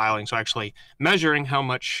profiling. So actually measuring how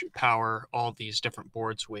much power all these different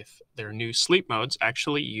boards with their new sleep modes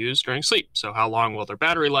actually use during sleep. So how long will their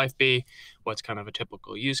battery life be? What's kind of a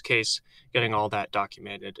typical use case? Getting all that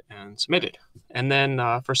documented and submitted. And then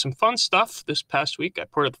for some fun stuff, this past week, I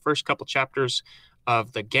ported the first couple chapters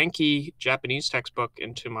of the Genki Japanese textbook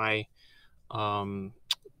into my CircuitPython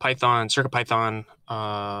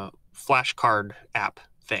flashcard app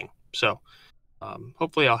thing. So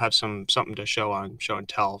hopefully I'll have something to show and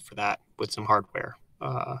tell for that with some hardware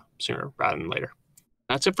sooner rather than later.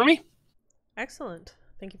 That's it for me. Excellent.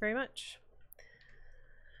 Thank you very much.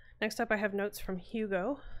 Next up, I have notes from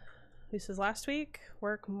Hugo. This is last week.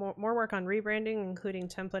 More work on rebranding, including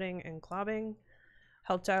templating and globbing.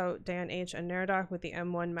 Helped out Dan H. and Neradoc with the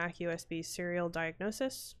M1 Mac USB serial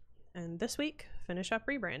diagnosis. And this week, finish up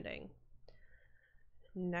rebranding.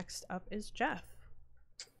 Next up is Jeff.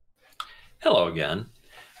 Hello again.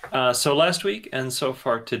 So last week and so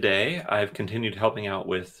far today, I've continued helping out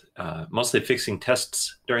with mostly fixing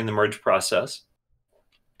tests during the merge process.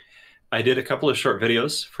 I did a couple of short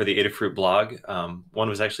videos for the Adafruit blog. One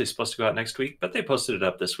was actually supposed to go out next week, but they posted it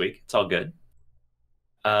up this week. It's all good.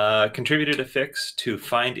 Contributed a fix to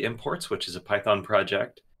Find Imports, which is a Python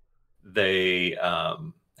project. They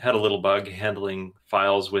had a little bug handling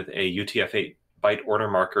files with a UTF-8 byte order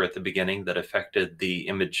marker at the beginning that affected the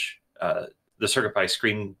image, the CircuitPy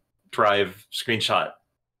screen drive screenshot,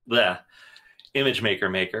 image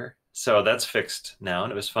maker. So that's fixed now,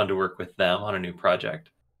 and it was fun to work with them on a new project.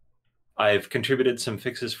 I've contributed some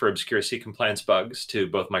fixes for obscure C compliance bugs to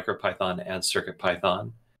both MicroPython and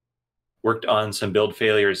CircuitPython. Worked on some build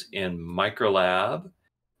failures in Microlab,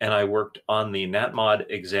 and I worked on the NatMod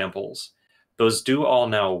examples. Those do all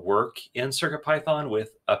now work in CircuitPython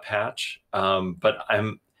with a patch, but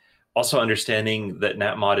I'm also understanding that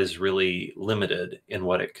NatMod is really limited in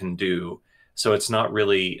what it can do. So it's not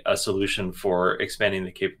really a solution for expanding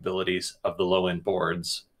the capabilities of the low-end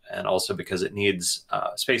boards, and also because it needs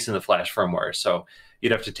space in the Flash firmware. So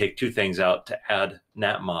you'd have to take two things out to add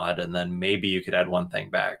NatMod, and then maybe you could add one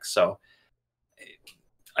thing back. So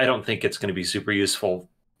I don't think it's going to be super useful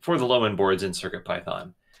for the low-end boards in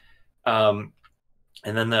CircuitPython. And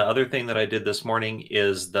then the other thing that I did this morning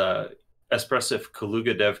is the Espressif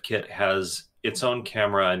Kaluga dev kit has its own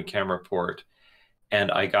camera and camera port, and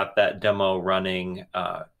I got that demo running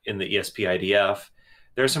in the ESP IDF.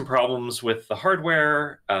 There's some problems with the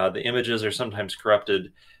hardware. The images are sometimes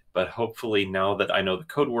corrupted, but hopefully now that I know the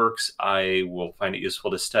code works, I will find it useful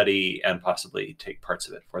to study and possibly take parts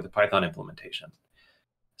of it for the Python implementation.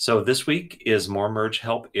 So this week is more merge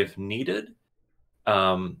help if needed.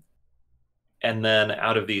 And then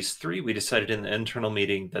out of these three, we decided in the internal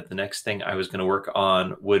meeting that the next thing I was going to work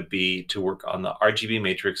on would be to work on the RGB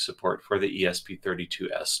matrix support for the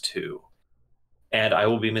ESP32S2. And I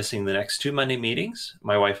will be missing the next 2 Monday meetings.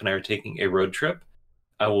 My wife and I are taking a road trip.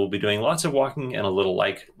 I will be doing lots of walking and a little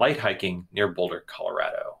light hiking near Boulder,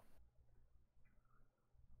 Colorado.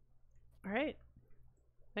 All right.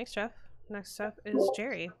 Thanks, Jeff. Next up is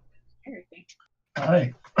Jerry.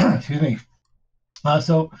 Hi. Excuse me.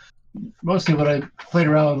 So mostly what I played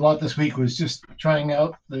around with a lot this week was just trying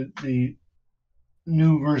out the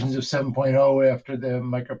new versions of 7.0 after the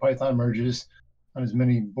MicroPython merges on as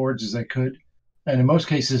many boards as I could. And in most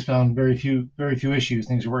cases found very few issues.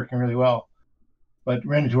 Things are working really well. But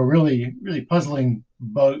ran into a really puzzling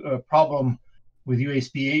problem with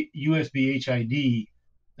USB HID.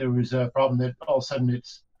 There was a problem that all of a sudden it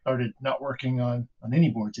started not working on any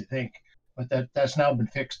boards, I think. But that's now been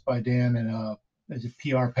fixed by Dan, and there's a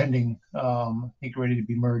PR pending, I think, ready to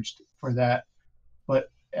be merged for that. But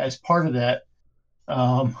as part of that,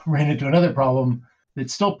 ran into another problem that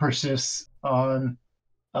still persists on.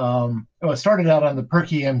 It started out on the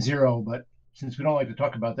Perky M0, but since we don't like to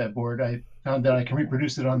talk about that board, I found that I can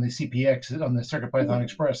reproduce it on the CPX, on the CircuitPython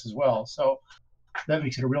Express as well. So that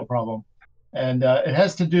makes it a real problem. And it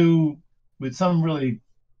has to do with some really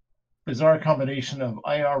bizarre combination of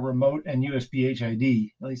IR remote and USB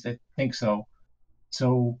HID. At least I think so.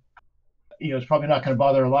 So, it's probably not going to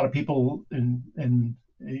bother a lot of people, and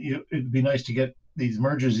it'd be nice to get these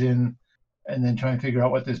mergers in and then try and figure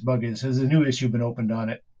out what this bug is. There's a new issue been opened on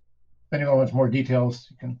it. If anyone wants more details,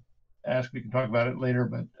 you can ask. We can talk about it later,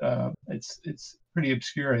 but it's pretty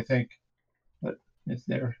obscure, I think, but it's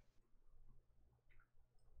there.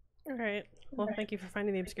 All right. Well, thank you for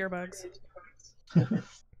finding the obscure bugs. All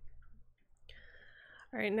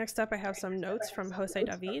right, next up I have some notes from Jose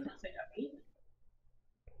David.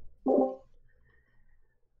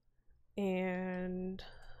 And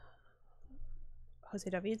Jose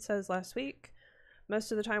David says, last week,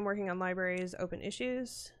 most of the time working on libraries, open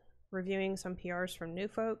issues, reviewing some PRs from new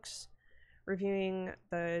folks, reviewing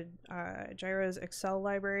the Gyro's Excel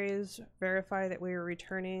libraries, verify that we were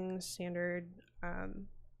returning standard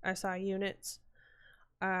SI units.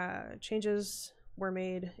 Changes were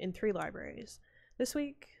made in 3 libraries. This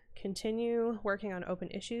week, continue working on open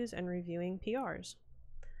issues and reviewing PRs.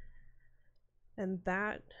 And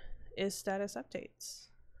that is status updates.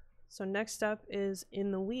 So next up is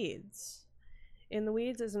In the Weeds. In the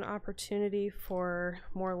Weeds is an opportunity for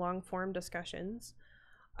more long-form discussions,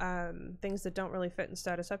 things that don't really fit in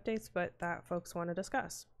status updates, but that folks want to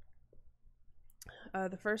discuss.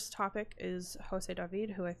 The first topic is Jose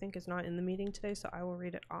David, who I think is not in the meeting today, so I will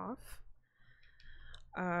read it off.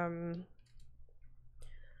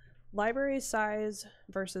 Library size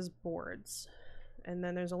versus boards. And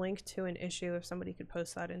then there's a link to an issue. If somebody could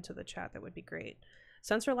post that into the chat, that would be great.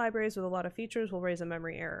 Sensor libraries with a lot of features will raise a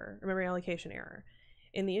memory allocation error.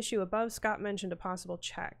 In the issue above, Scott mentioned a possible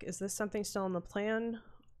check. Is this something still in the plan,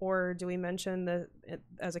 or do we mention that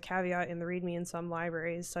as a caveat in the README in some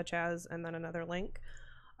libraries, such as, and then another link,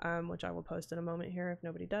 which I will post in a moment here if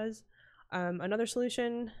nobody does. Another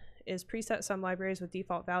solution is preset some libraries with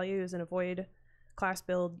default values and avoid class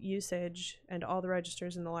build, usage, and all the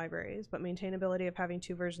registers in the libraries, but maintainability of having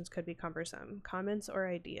 2 versions could be cumbersome. Comments or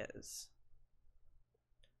ideas?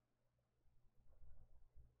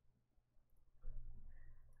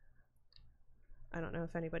 I don't know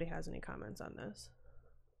if anybody has any comments on this.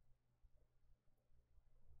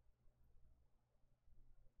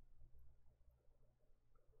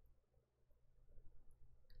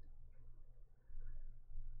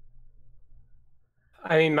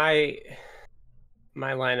 I mean, my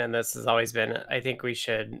line on this has always been, I think we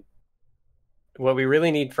should, what we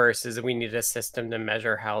really need first is we need a system to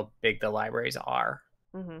measure how big the libraries are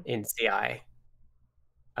in CI.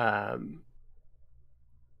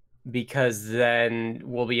 Because then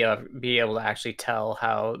we'll be able to actually tell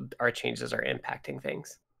how our changes are impacting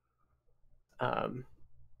things.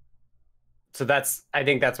 So I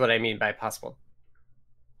think that's what I mean by possible.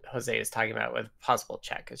 Jose is talking about with possible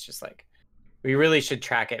check. It's just like, we really should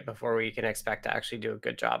track it before we can expect to actually do a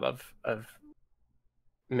good job of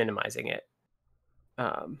minimizing it.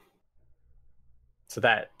 So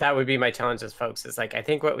that would be my challenge as folks, is like, I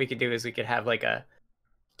think what we could do is we could have like a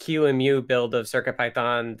QEMU build of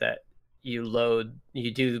CircuitPython that you load,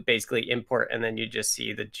 you do basically import, and then you just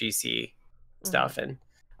see the GC stuff. And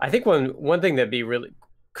I think one thing that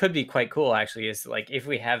could be quite cool actually is like, if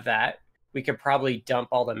we have that, we could probably dump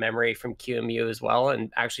all the memory from QEMU as well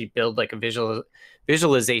and actually build like a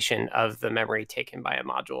visualization of the memory taken by a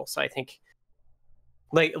module. So I think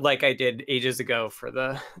like I did ages ago for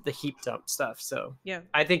the heap dump stuff. So yeah,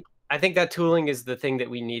 I think that tooling is the thing that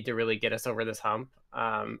we need to really get us over this hump.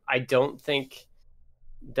 I don't think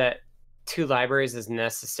that 2 libraries is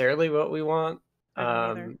necessarily what we want.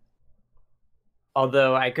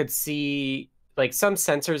 Although I could see like some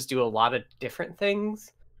sensors do a lot of different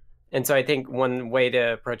things. And so I think one way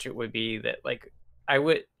to approach it would be that like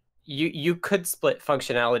you could split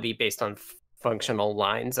functionality based on functional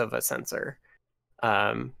lines of a sensor.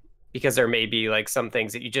 Because there may be like some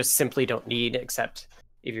things that you just simply don't need, except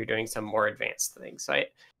if you're doing some more advanced things. So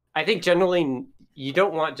I think generally you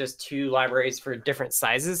don't want just 2 libraries for different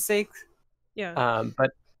sizes' sake. Yeah.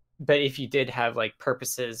 But if you did have like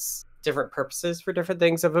different purposes for different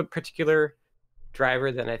things of a particular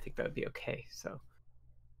driver, then I think that would be okay. So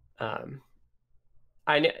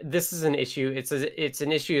I know this is an issue. It's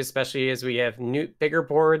an issue, especially as we have bigger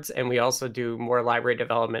boards and we also do more library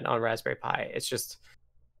development on Raspberry Pi. It's just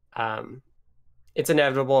it's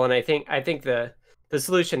inevitable, and I think the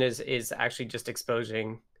solution is actually just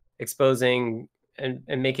exposing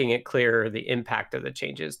and making it clear the impact of the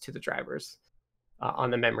changes to the drivers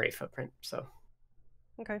on the memory footprint. So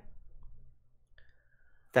okay,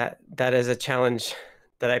 that is a challenge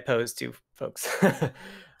that I pose to folks.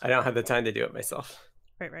 I don't have the time to do it myself.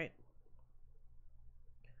 Right.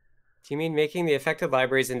 Do you mean making the affected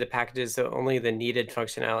libraries into packages so only the needed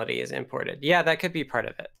functionality is imported? Yeah, that could be part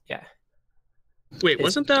of it. Yeah. Wait,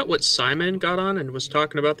 wasn't that what Simon got on and was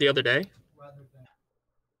talking about the other day?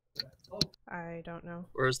 I don't know.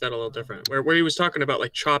 Or is that a little different? Where he was talking about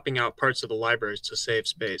like chopping out parts of the libraries to save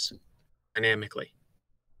space dynamically.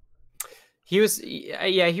 He was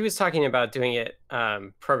talking about doing it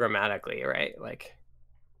programmatically, right? Like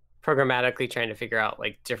programmatically trying to figure out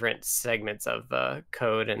like different segments of the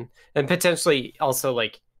code and potentially also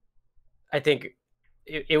like, I think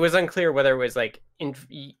it was unclear whether it was like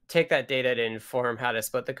take that data to inform how to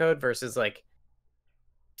split the code versus like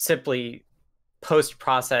simply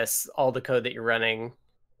post-process all the code that you're running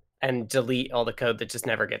and delete all the code that just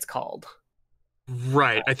never gets called.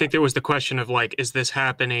 Right. I think there was the question of like, is this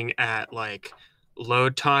happening at like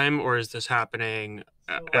load time or is this happening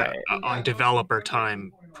on developer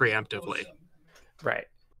time preemptively? Right.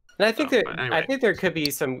 And I think I think there could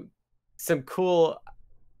be some cool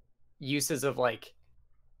uses of like,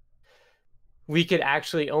 we could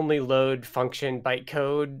actually only load function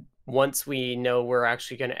bytecode once we know we're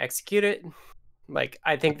actually going to execute it. Like,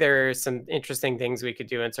 I think there are some interesting things we could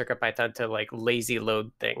do in CircuitPython to like lazy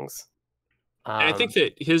load things. I think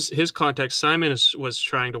that his context, Simon was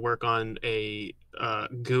trying to work on a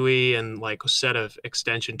GUI and like a set of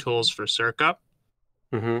extension tools for Circup.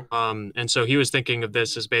 And so he was thinking of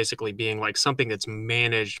this as basically being like something that's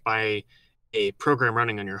managed by a program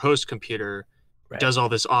running on your host computer, does all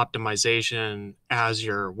this optimization as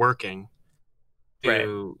you're working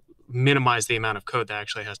to minimize the amount of code that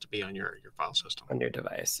actually has to be on your file system. On your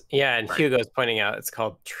device. Yeah, and Hugo's pointing out it's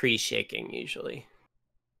called tree shaking usually.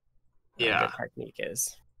 The technique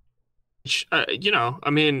is. You know, I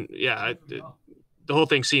mean, yeah, the whole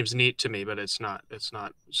thing seems neat to me, but it's not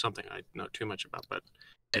something I know too much about. But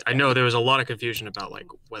I know there was a lot of confusion about like,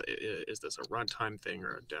 what is this a runtime thing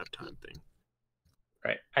or a dev time thing?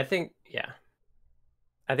 Right. I think, yeah.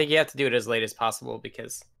 I think you have to do it as late as possible,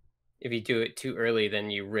 because if you do it too early, then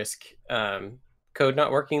you risk code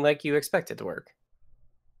not working like you expect it to work.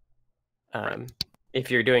 If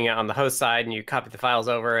you're doing it on the host side and you copy the files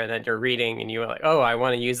over and then you're reading and you're like, oh, I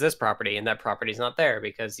want to use this property, and that property's not there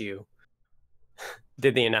because you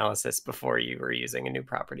did the analysis before you were using a new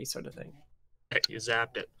property, sort of thing. You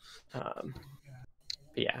zapped it. But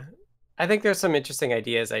yeah, I think there's some interesting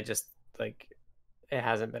ideas. I just like it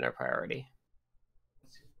hasn't been a priority,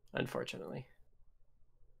 unfortunately.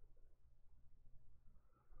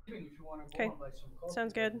 Okay,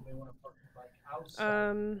 sounds good.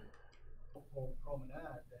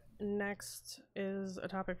 Next is a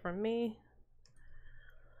topic from me.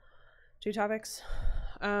 2 topics.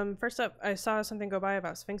 First up, I saw something go by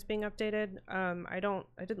about Sphinx being updated. I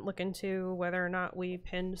didn't look into whether or not we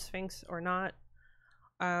pinned Sphinx or not.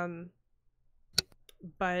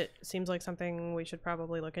 But seems like something we should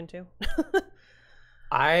probably look into.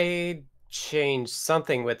 I changed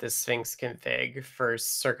something with the Sphinx config for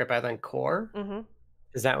CircuitPython core.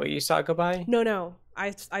 Is that what you saw go by? No.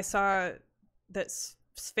 I saw that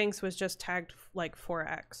Sphinx was just tagged like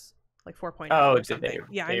 4x, like 4.0 Oh, or something.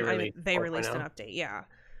 They released an 4.0? update. Yeah.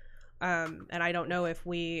 And I don't know if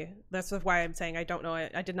that's why I'm saying I don't know.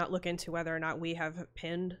 I did not look into whether or not we have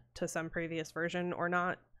pinned to some previous version or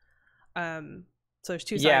not. So there's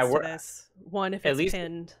 2 sides to this. One, if it's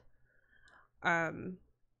pinned,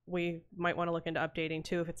 we might want to look into updating.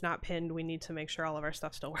 2, if it's not pinned, we need to make sure all of our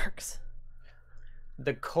stuff still works.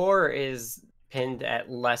 The core is pinned at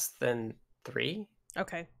less than 3.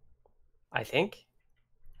 Okay. I think,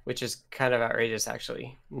 which is kind of outrageous,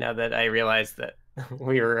 actually, now that I realized that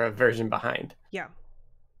we were a version behind. Yeah.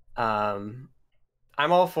 I'm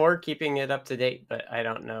all for keeping it up to date, but I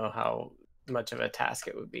don't know how much of a task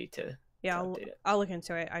it would be to update it. I'll look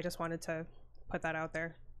into it. I just wanted to put that out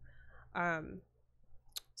there.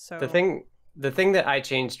 So the thing that I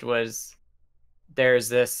changed was there's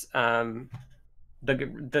this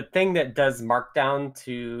the thing that does markdown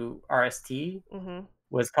to RST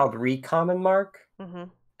was called Recommon Mark,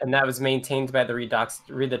 and that was maintained by the Read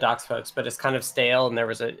the Docs folks, but it's kind of stale, and there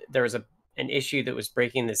was an issue that was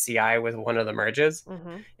breaking the CI with one of the merges,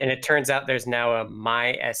 and it turns out there's now a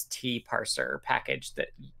MyST parser package that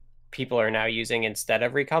people are now using instead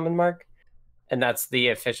of Recommon Mark, and that's the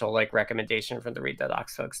official like recommendation from the Read the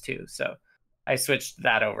Docs folks too. So I switched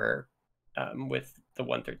that over with the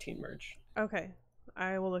 113 merge. Okay,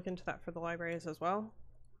 I will look into that for the libraries as well.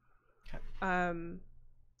 Okay.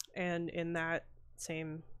 And in that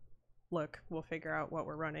same look, we'll figure out what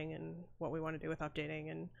we're running and what we want to do with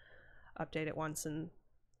updating, and update it once and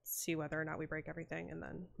see whether or not we break everything, and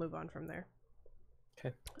then move on from there.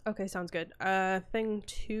 Okay, sounds good. Thing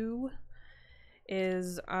 2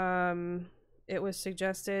 is it was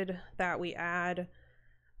suggested that we add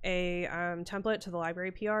a template to the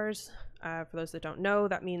library PRs. For those that don't know,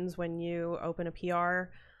 that means when you open a PR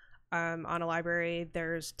on a library,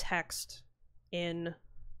 there's text in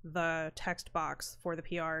the text box for the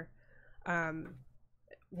PR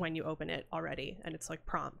when you open it already, and it's like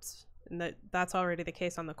prompts, and that's already the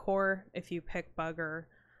case on the core. If you pick bug or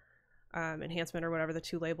enhancement or whatever the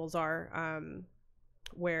 2 labels are,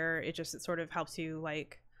 where it sort of helps you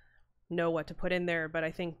like know what to put in there. But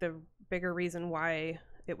I think the bigger reason why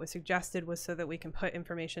it was suggested was so that we can put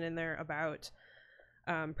information in there about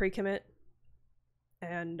pre-commit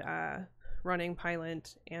and running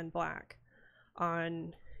Pylint and Black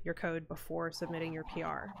on your code before submitting your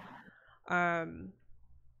PR.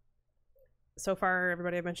 So far,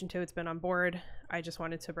 everybody I mentioned to, it's been on board. I just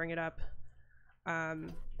wanted to bring it up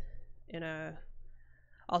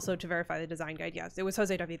also to verify the design guide. Yes, it was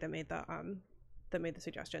Jose David that made the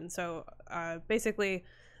suggestion. So basically,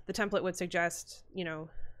 the template would suggest,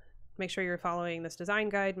 make sure you're following this design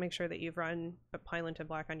guide, make sure that you've run Pylint and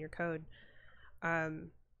Black on your code. Go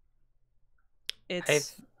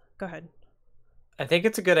ahead. I think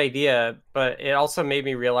it's a good idea, but it also made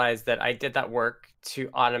me realize that I did that work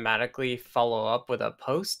to automatically follow up with a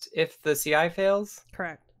post if the CI fails.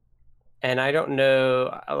 Correct. And I don't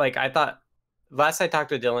know, like I thought last I talked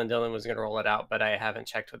to Dylan was going to roll it out, but I haven't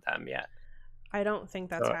checked with them yet. I don't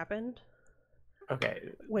think that's happened. Okay.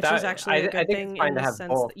 Which is actually a good thing in the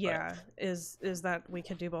sense both, is that we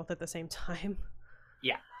could do both at the same time.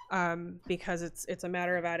 Yeah. Because it's a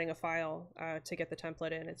matter of adding a file to get the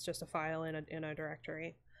template in. It's just a file in a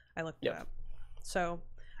directory. I looked it up. So,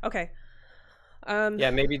 okay.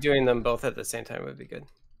 Yeah, maybe doing them both at the same time would be good.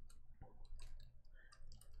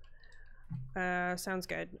 Sounds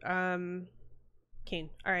good. Keen.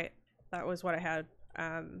 All right, that was what I had.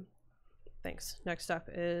 Thanks. Next up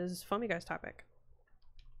is Foamy Guy's topic.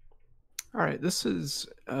 All right, this is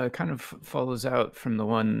kind of follows out from the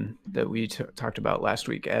one that we talked about last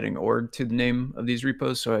week, adding org to the name of these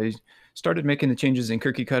repos. So I started making the changes in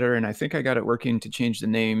Cookie Cutter, and I think I got it working to change the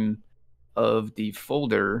name of the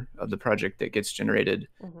folder of the project that gets generated.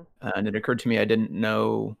 And it occurred to me I didn't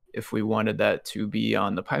know if we wanted that to be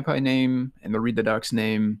on the PyPy name and the read the docs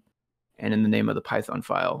name and in the name of the Python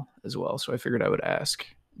file as well. So I figured I would ask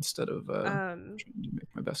instead of trying to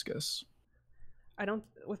make my best guess.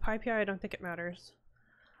 With PyPI, I don't think it matters.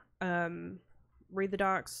 Read the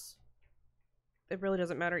docs, it really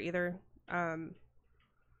doesn't matter either.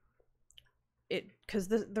 Because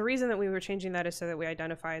the reason that we were changing that is so that we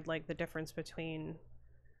identified like the difference between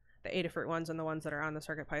the Adafruit ones and the ones that are on the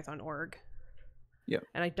CircuitPython org. Yeah.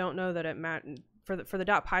 And I don't know that it mattered for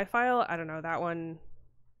the .py file. I don't know, that one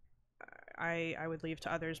I would leave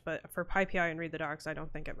to others, but for PyPI and read the docs, I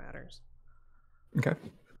don't think it matters. Okay.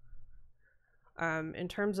 In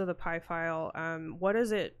terms of the Py file,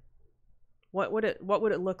 what would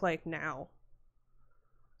it look like now?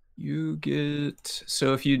 You get,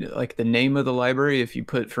 so if you like the name of the library, if you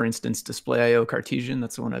put, for instance, display.io Cartesian,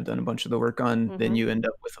 that's the one I've done a bunch of the work on, then you end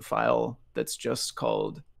up with a file that's just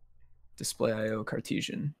called display.io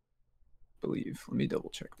Cartesian, I believe. Let me double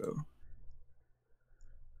check though.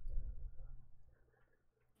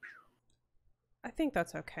 I think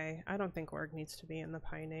that's okay. I don't think org needs to be in the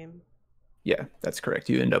Py name. Yeah, that's correct.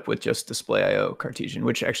 You end up with just display.io Cartesian,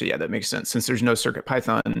 which actually, yeah, that makes sense. Since there's no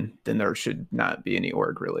CircuitPython, then there should not be any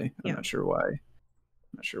org really. I'm not sure why.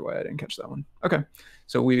 Not sure why I didn't catch that one. Okay,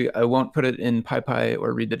 so I won't put it in PyPy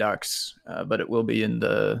or read the docs, but it will be in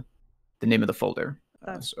the name of the folder.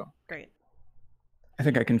 So great. I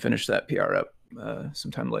think I can finish that PR up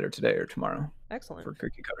sometime later today or tomorrow. Excellent. For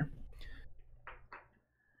Cookie Cutter.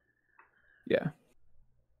 Yeah,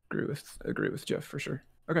 agree with Jeff for sure.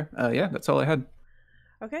 Okay, yeah, that's all I had.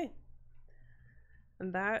 Okay,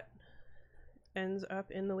 and that ends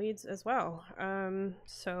up in the weeds as well.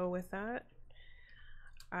 So with that,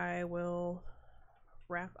 I will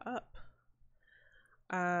wrap up.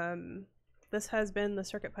 This has been the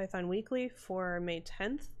CircuitPython Weekly for May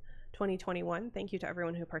 10th, 2021. Thank you to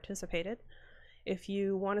everyone who participated. If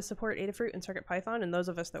you want to support Adafruit and CircuitPython, and those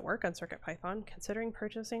of us that work on CircuitPython, considering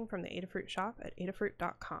purchasing from the Adafruit shop at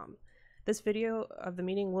adafruit.com. This video of the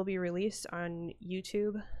meeting will be released on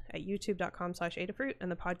YouTube at youtube.com/Adafruit,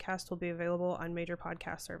 and the podcast will be available on major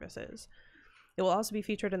podcast services. It will also be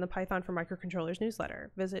featured in the Python for Microcontrollers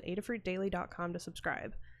newsletter. Visit adafruitdaily.com to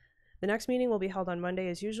subscribe. The next meeting will be held on Monday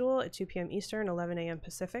as usual at 2 p.m. Eastern, 11 a.m.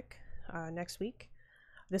 Pacific next week.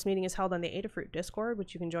 This meeting is held on the Adafruit Discord,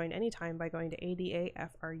 which you can join anytime by going to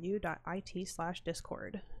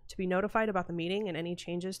adafru.it/discord. To be notified about the meeting and any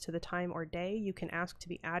changes to the time or day, you can ask to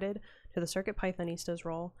be added to the CircuitPythonistas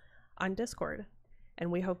role on Discord. And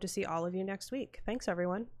we hope to see all of you next week. Thanks,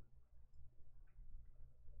 everyone.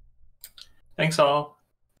 Thanks all.